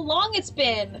don't know how long it's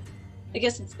been. I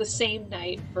guess it's the same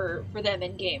night for them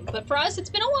in-game. But for us,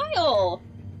 it's been a while.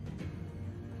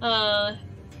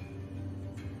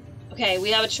 Okay,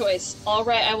 we have a choice.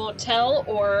 Alright, I won't tell,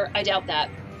 or I doubt that.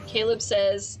 Caleb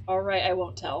says, alright, I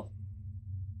won't tell.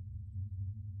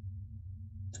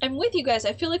 I'm with you guys.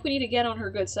 I feel like we need to get on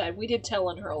her good side. We did tell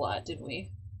on her a lot, didn't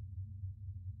we?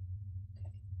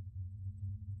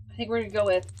 I think we're gonna go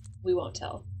with, we won't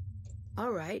tell.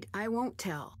 Alright, I won't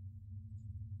tell.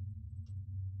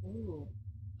 Ooh.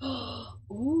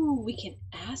 Ooh, we can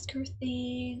ask her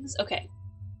things. Okay.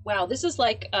 Wow, this is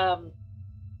like,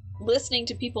 listening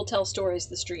to people tell stories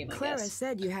the stream, I Clara guess.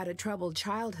 said you had a troubled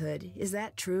childhood. Is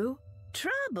that true?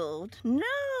 Troubled? No,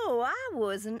 I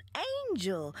was an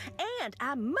angel. And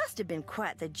I must have been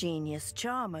quite the genius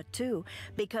charmer, too,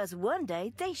 because one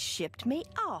day they shipped me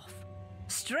off.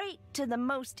 Straight to the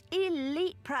most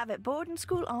elite private boarding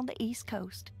school on the East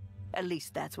Coast. At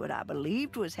least that's what I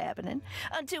believed was happening,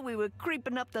 until we were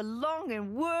creeping up the long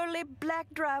and whirly black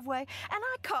driveway, and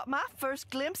I caught my first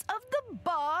glimpse of the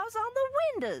bars on the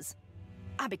windows.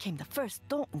 I became the first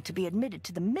Thornton to be admitted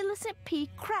to the Millicent P.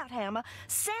 Krauthammer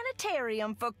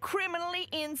Sanitarium for criminally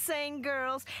insane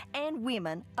girls and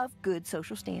women of good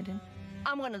social standing.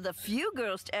 I'm one of the few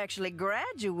girls to actually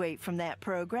graduate from that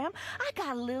program. I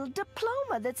got a little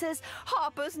diploma that says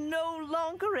Harper's no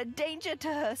longer a danger to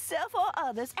herself or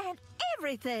others and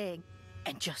everything.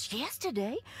 And just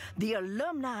yesterday, the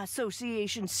Alumni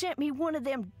Association sent me one of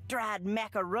them dried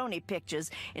macaroni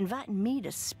pictures inviting me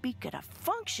to speak at a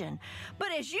function.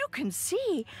 But as you can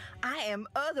see, I am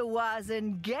otherwise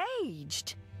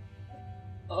engaged.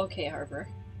 Okay, Harper.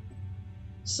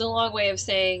 It's a long way of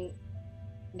saying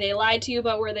they lied to you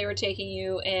about where they were taking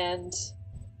you, and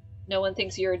no one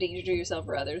thinks you're a danger to yourself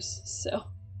or others, so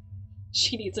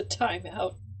she needs a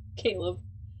timeout, Caleb.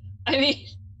 I mean,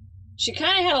 she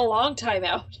kind of had a long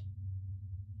timeout.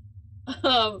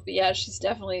 But yeah, she's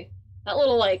definitely... That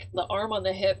little, like, the arm on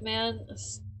the hip, man,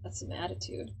 that's some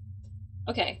attitude.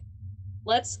 Okay,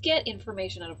 let's get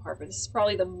information out of Harper. This is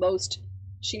probably the most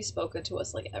she's spoken to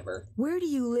us, like, ever. Where do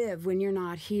you live when you're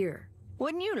not here?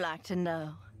 Wouldn't you like to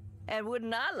know? And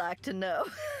wouldn't I like to know?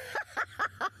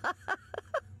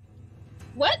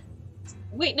 What?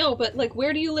 Wait, no, but, like,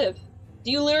 where do you live? Do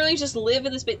you literally just live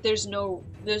in this basement?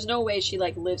 There's no way she,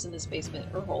 like, lives in this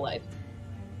basement her whole life.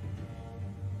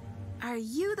 Are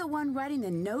you the one writing the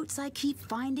notes I keep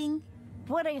finding?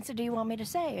 What answer do you want me to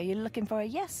say? Are you looking for a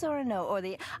yes or a no? Or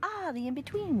the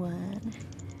in-between one?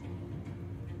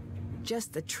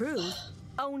 Just the truth.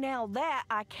 Oh, now that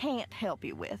I can't help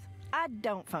you with. I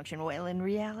don't function well in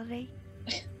reality.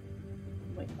 Oh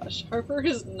my gosh, Harper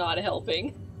is not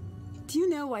helping. Do you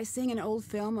know why seeing an old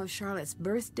film of Charlotte's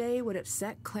birthday would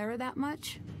upset Clara that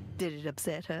much? Did it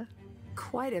upset her?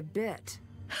 Quite a bit.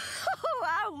 Oh,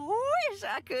 I wish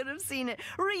I could have seen it.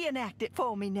 Reenact it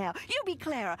for me now. You be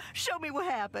Clara. Show me what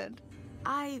happened.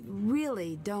 I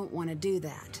really don't want to do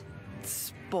that.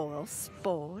 Spoil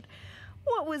sport.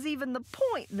 What was even the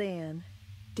point then?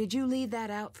 Did you leave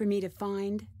that out for me to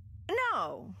find?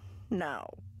 No.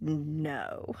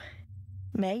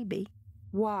 Maybe.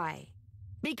 Why?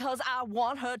 Because I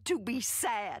want her to be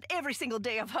sad every single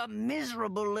day of her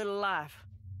miserable little life.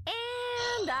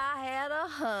 And I had a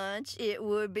hunch it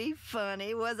would be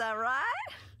funny, was I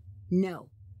right? No.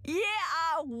 Yeah,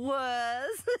 I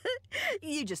was.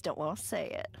 You just don't want to say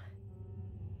it.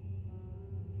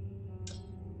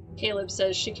 Caleb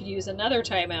says she could use another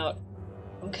timeout.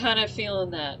 I'm kind of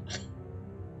feeling that.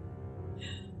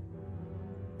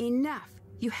 Enough.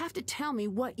 You have to tell me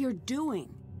what you're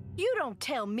doing. You don't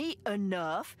tell me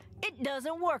enough. It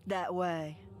doesn't work that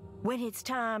way. When it's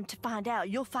time to find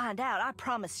out, you'll find out, I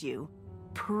promise you.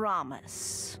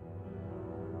 Promise.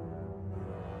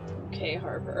 Okay,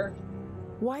 Harper.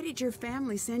 Why did your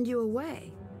family send you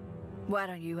away? Why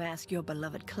don't you ask your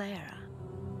beloved Clara?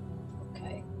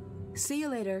 Okay. See you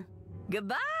later.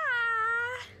 Goodbye!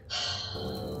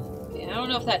 Okay, I don't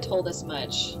know if that told us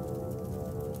much.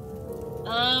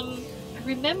 I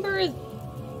remember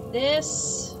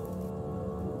this...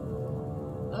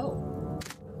 Oh.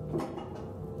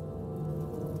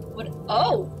 What?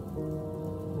 Oh!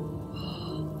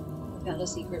 Found a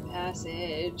secret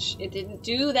passage. It didn't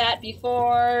do that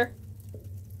before.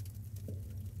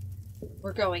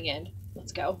 We're going in.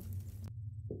 Let's go.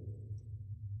 What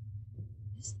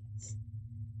is this?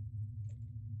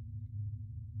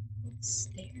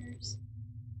 Stairs.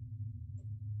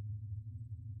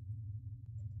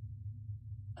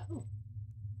 Oh.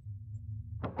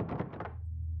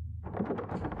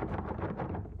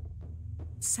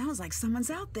 Sounds like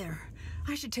someone's out there.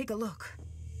 I should take a look.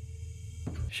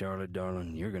 Charlotte,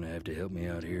 darling, you're gonna have to help me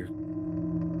out here.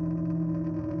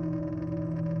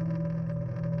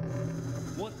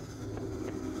 What?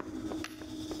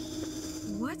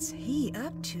 What's he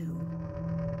up to?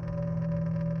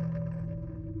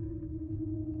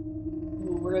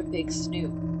 Ooh, we're a big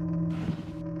snoop.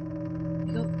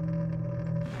 We go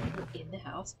in the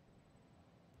house.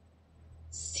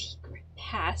 Secret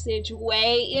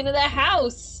passageway into the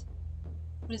house.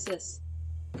 What is this?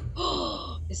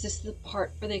 Oh, is this the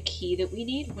part for the key that we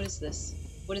need? What is this?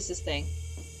 What is this thing?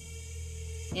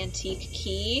 Antique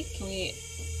key? Can we...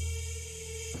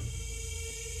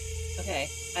 Okay,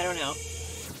 I don't know.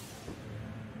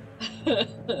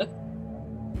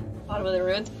 Bottom of the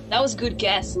ruins. That was a good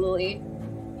guess, Lily.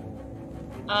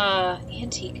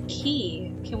 Antique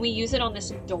key. Can we use it on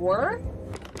this door?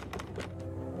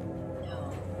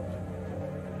 No.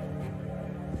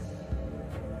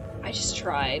 I just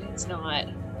tried. It's not.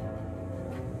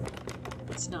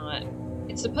 It's not.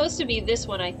 It's supposed to be this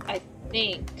one, I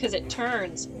think, because it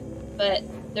turns, but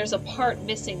there's a part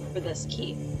missing for this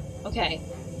key. Okay.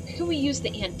 Where can we use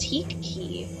the antique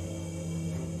key?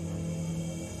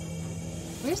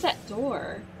 Where's that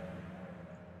door?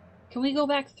 Can we go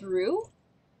back through?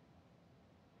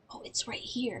 Oh, it's right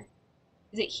here.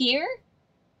 Is it here?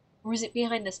 Or is it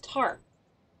behind this tarp?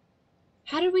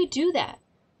 How did we do that?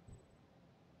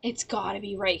 It's gotta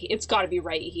be right here. It's gotta be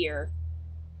right here.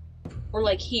 Or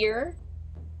like here?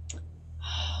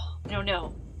 I don't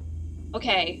know.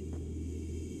 Okay.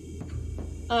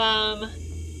 Follow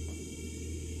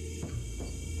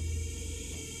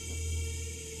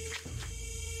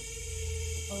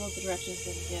the directions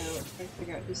and go. Try to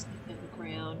figure out who's sleeping on the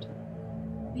ground.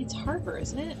 It's Harper,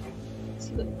 isn't it? Let's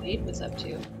see what Wade was up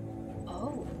to.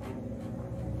 Oh.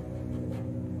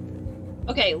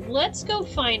 Okay, let's go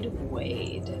find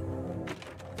Wade.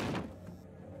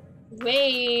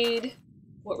 Wade!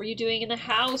 What were you doing in the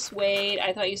house, Wade?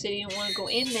 I thought you said you didn't want to go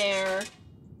in there.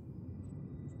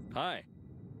 Hi.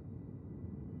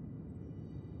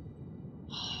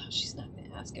 She's not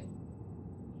gonna ask him.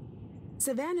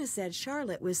 Savannah said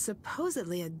Charlotte was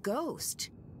supposedly a ghost.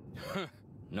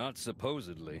 Not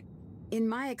supposedly. In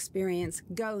my experience,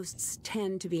 ghosts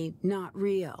tend to be not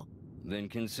real. Then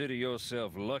consider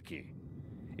yourself lucky.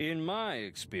 In my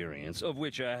experience, of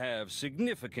which I have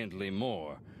significantly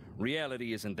more,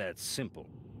 reality isn't that simple.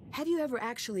 Have you ever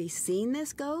actually seen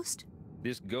this ghost?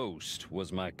 This ghost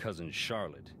was my cousin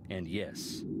Charlotte, and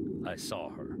yes, I saw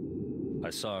her. I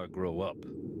saw her grow up.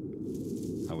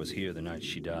 I was here the night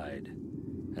she died,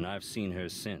 and I've seen her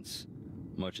since,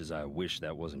 much as I wish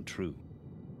that wasn't true.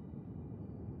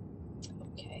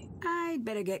 Okay. I'd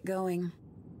better get going.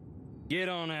 Get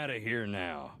on out of here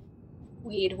now.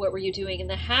 Wade, what were you doing in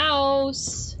the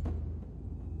house?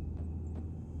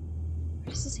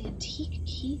 Where does this antique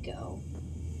key go?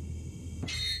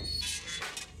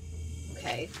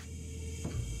 Okay.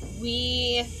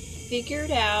 We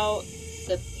figured out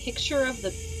the picture of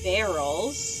the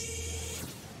barrels.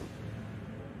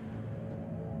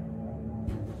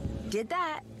 Did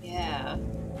that? Yeah.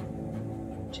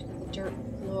 Check out the dirt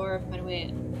floor, find a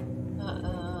way.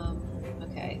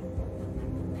 Okay.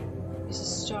 Use a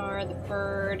star, the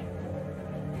bird.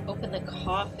 Open the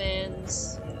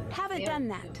coffins. Haven't done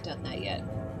that. We haven't done that yet.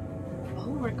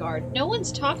 Beauregard. No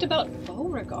one's talked about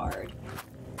Beauregard.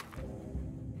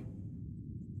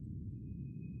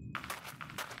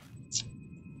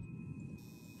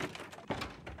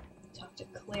 Talk to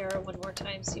Clara one more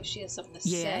time, see if she has something to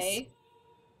say.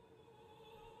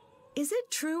 Is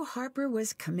it true Harper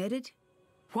was committed?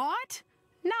 What?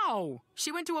 No.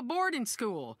 She went to a boarding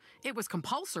school. It was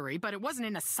compulsory, but it wasn't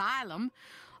an asylum.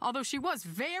 Although she was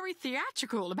very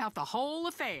theatrical about the whole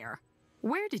affair.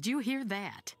 Where did you hear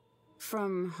that?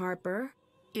 From Harper.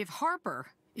 If Harper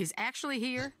is actually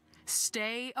here,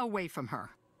 stay away from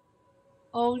her.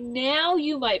 Oh, now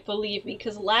you might believe me,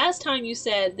 because last time you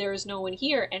said there is no one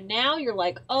here, and now you're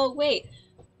like, oh, wait,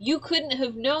 you couldn't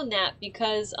have known that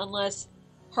because unless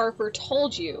Harper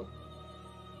told you.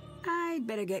 I'd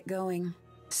better get going.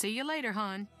 See you later,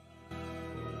 hon.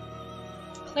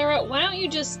 Clara, why don't you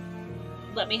just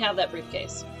let me have that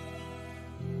briefcase?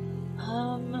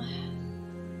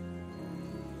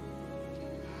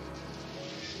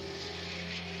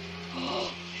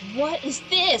 What is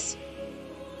this?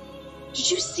 Did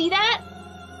you see that?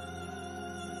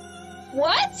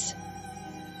 What?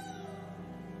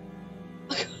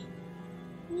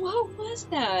 What was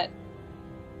that?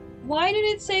 Why did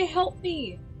it say help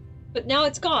me? But now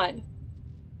it's gone.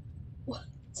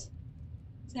 What's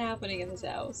happening in this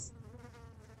house?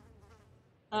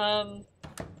 Man.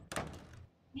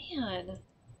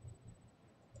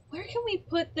 Where can we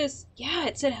put this? Yeah,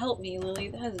 it said help me, Lily.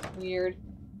 That is weird.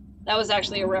 That was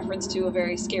actually a reference to a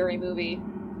very scary movie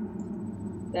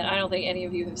that I don't think any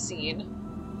of you have seen.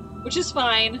 Which is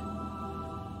fine.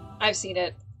 I've seen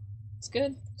it. It's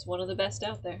good. It's one of the best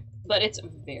out there. But it's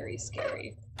very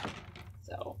scary.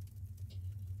 So.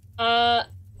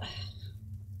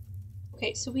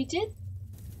 Okay, so we did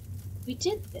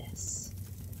this.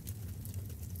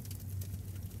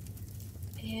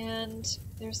 And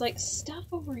there's like stuff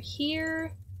over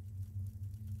here.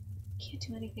 Can't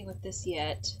do anything with this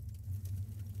yet.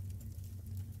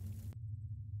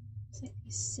 It's like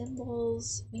these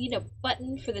symbols. We need a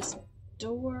button for this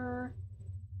door.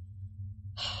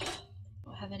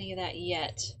 Don't have any of that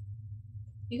yet.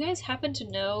 You guys happen to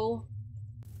know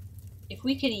if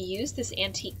we can use this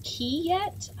antique key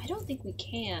yet? I don't think we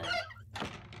can.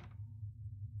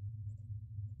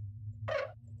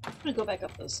 I'm gonna go back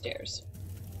up those stairs.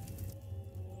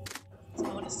 I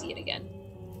want to see it again.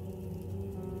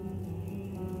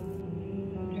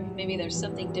 I wonder if maybe there's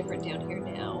something different down here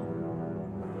now.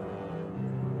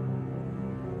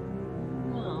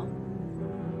 Oh.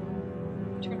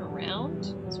 Turn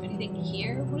around? Is there anything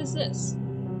here? What is this?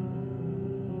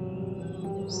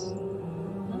 Oh, there's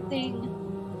nothing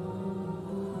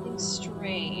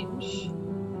strange.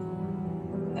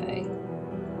 Okay.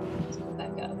 Let's go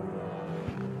back up.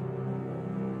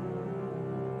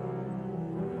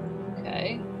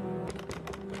 Okay.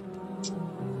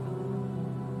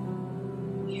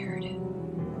 Weird.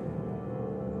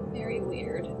 Very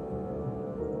weird.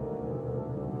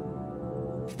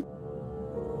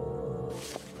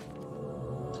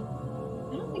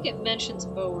 I don't think it mentions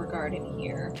Beauregard in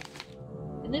here.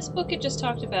 In this book it just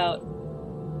talked about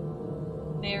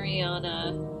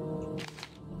Mariana,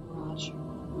 Roger.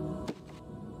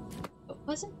 But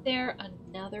wasn't there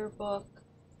another book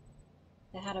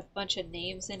that had a bunch of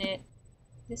names in it?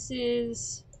 This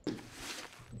is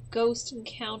Ghost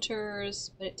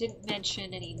Encounters, but it didn't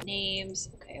mention any names.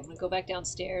 Okay, I'm gonna go back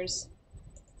downstairs.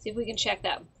 See if we can check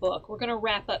that book. We're gonna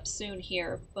wrap up soon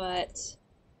here, but...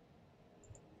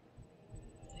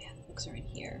 Oh yeah, the books are in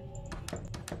here.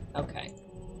 Okay.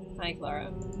 Hi,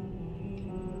 Clara.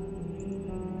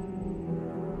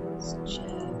 Let's check.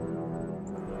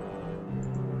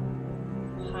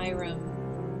 Hiram.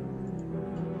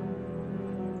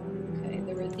 Okay,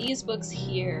 there were these books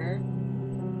here.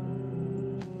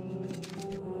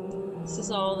 This is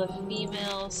all the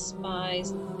female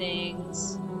spies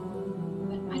things.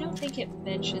 But I don't think it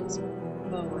mentions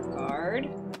Beauregard.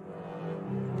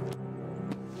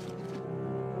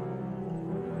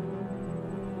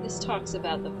 This talks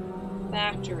about the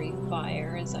factory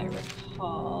fire, as I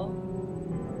recall.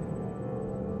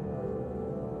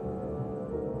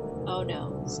 Oh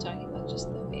no, it's talking about just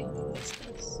the family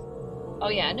business. Oh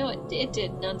yeah, no, it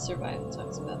did. None survived. It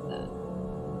talks about that.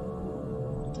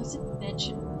 It doesn't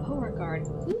mention Beauregard.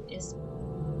 Who is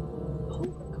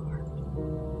Beauregard?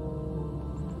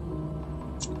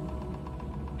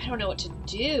 I don't know what to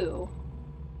do.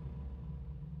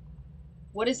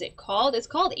 What is it called? It's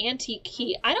called Antique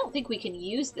Key. I don't think we can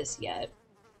use this yet.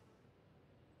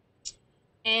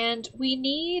 And we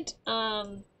need a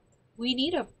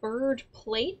bird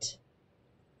plate.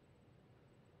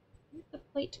 Where'd the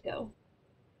plate go?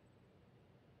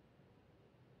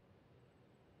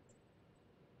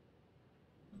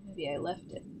 Maybe I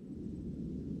left it.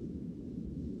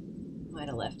 Might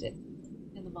have left it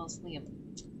in the mausoleum.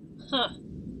 Huh.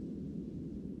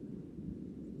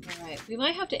 Alright, we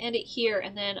might have to end it here,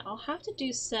 and then I'll have to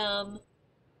do some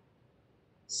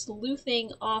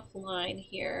sleuthing offline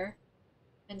here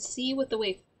and see what the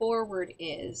way forward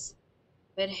is.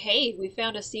 But hey, we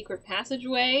found a secret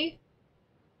passageway,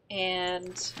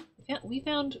 and we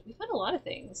found a lot of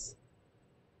things.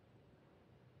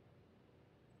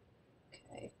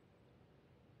 Okay.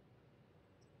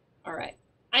 Alright.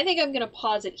 I think I'm gonna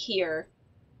pause it here,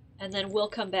 and then we'll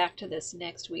come back to this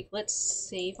next week. Let's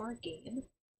save our game.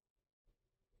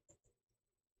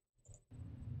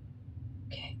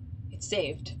 Okay, it's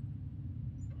saved.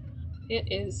 It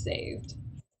is saved.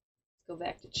 Let's go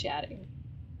back to chatting.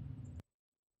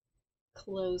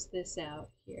 Close this out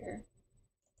here.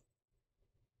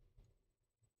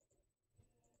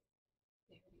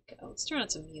 There we go. Let's turn on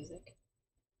some music.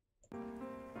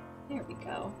 There we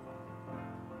go.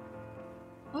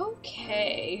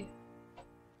 Okay.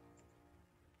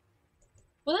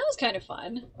 Well, that was kind of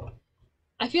fun.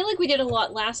 I feel like we did a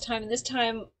lot last time, and this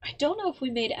time, I don't know if we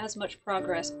made as much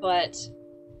progress, but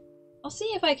I'll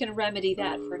see if I can remedy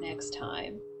that for next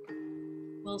time.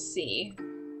 We'll see.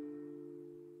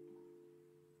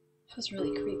 That was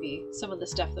really creepy, some of the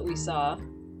stuff that we saw.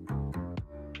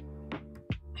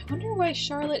 I wonder why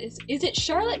Charlotte is it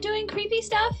Charlotte doing creepy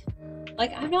stuff?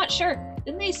 Like, I'm not sure.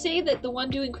 Didn't they say that the one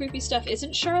doing creepy stuff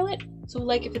isn't Charlotte? So,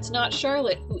 like, if it's not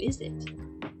Charlotte, who is it?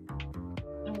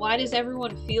 And why does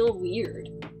everyone feel weird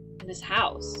in this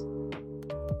house?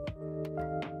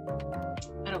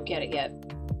 I don't get it yet.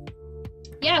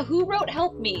 Yeah, who wrote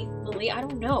Help Me, Lily? I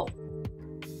don't know.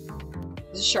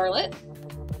 Is it Charlotte?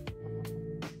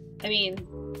 I mean,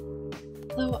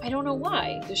 though I don't know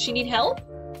why. Does she need help?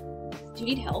 Do you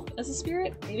need help as a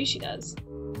spirit? Maybe she does.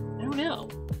 I don't know.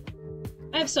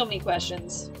 I have so many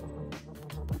questions.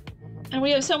 And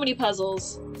we have so many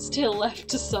puzzles still left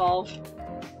to solve.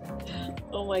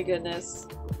 Oh my goodness.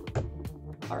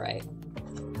 Alright.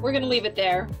 We're gonna leave it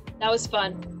there. That was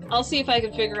fun. I'll see if I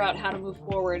can figure out how to move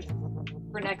forward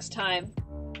for next time.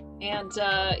 And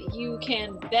you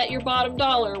can bet your bottom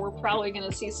dollar we're probably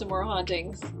gonna see some more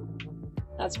hauntings.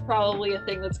 That's probably a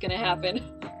thing that's gonna happen.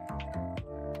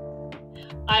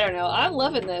 I don't know. I'm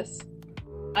loving this.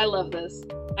 I love this.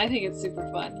 I think it's super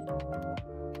fun.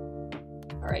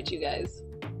 Alright, you guys.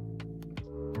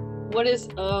 What is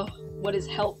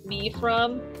Help Me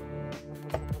from?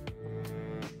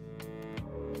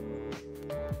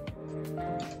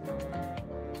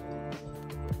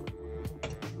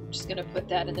 I'm just gonna put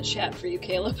that in the chat for you,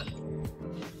 Caleb.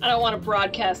 I don't want to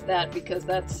broadcast that because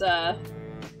that's,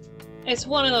 it's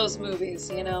one of those movies,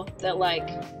 you know, that, like,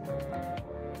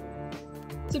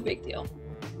 it's a big deal.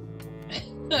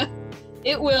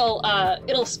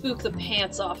 It'll spook the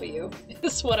pants off of you,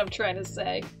 is what I'm trying to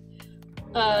say.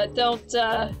 Don't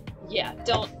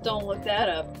look that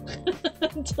up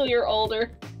until you're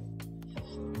older.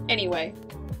 Anyway.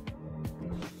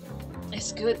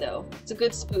 It's good, though. It's a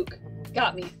good spook.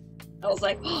 Got me. I was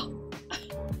like, oh,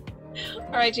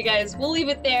 Alright, you guys, we'll leave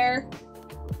it there.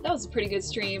 That was a pretty good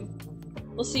stream.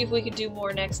 We'll see if we can do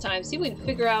more next time. See if we can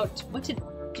figure out what to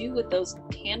do with those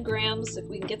tangrams, if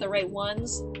we can get the right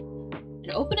ones.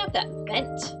 And open up that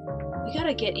vent. We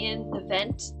gotta get in the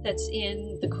vent that's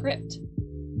in the crypt.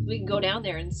 We can go down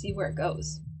there and see where it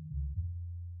goes.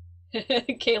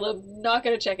 Caleb, not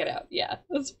gonna check it out. Yeah,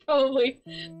 that's probably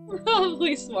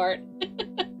smart.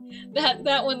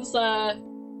 that one's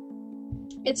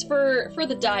it's for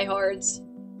the diehards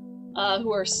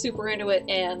who are super into it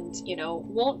and, you know,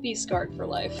 won't be scarred for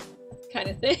life kind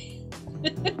of thing.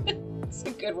 It's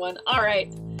a good one.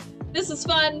 Alright. This is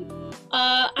fun.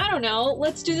 I don't know.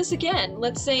 Let's do this again.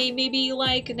 Let's say maybe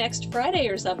like next Friday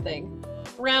or something.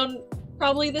 Around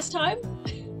probably this time.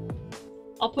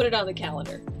 I'll put it on the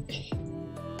calendar.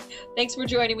 Thanks for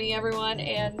joining me, everyone,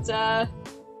 and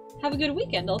have a good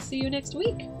weekend. I'll see you next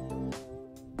week.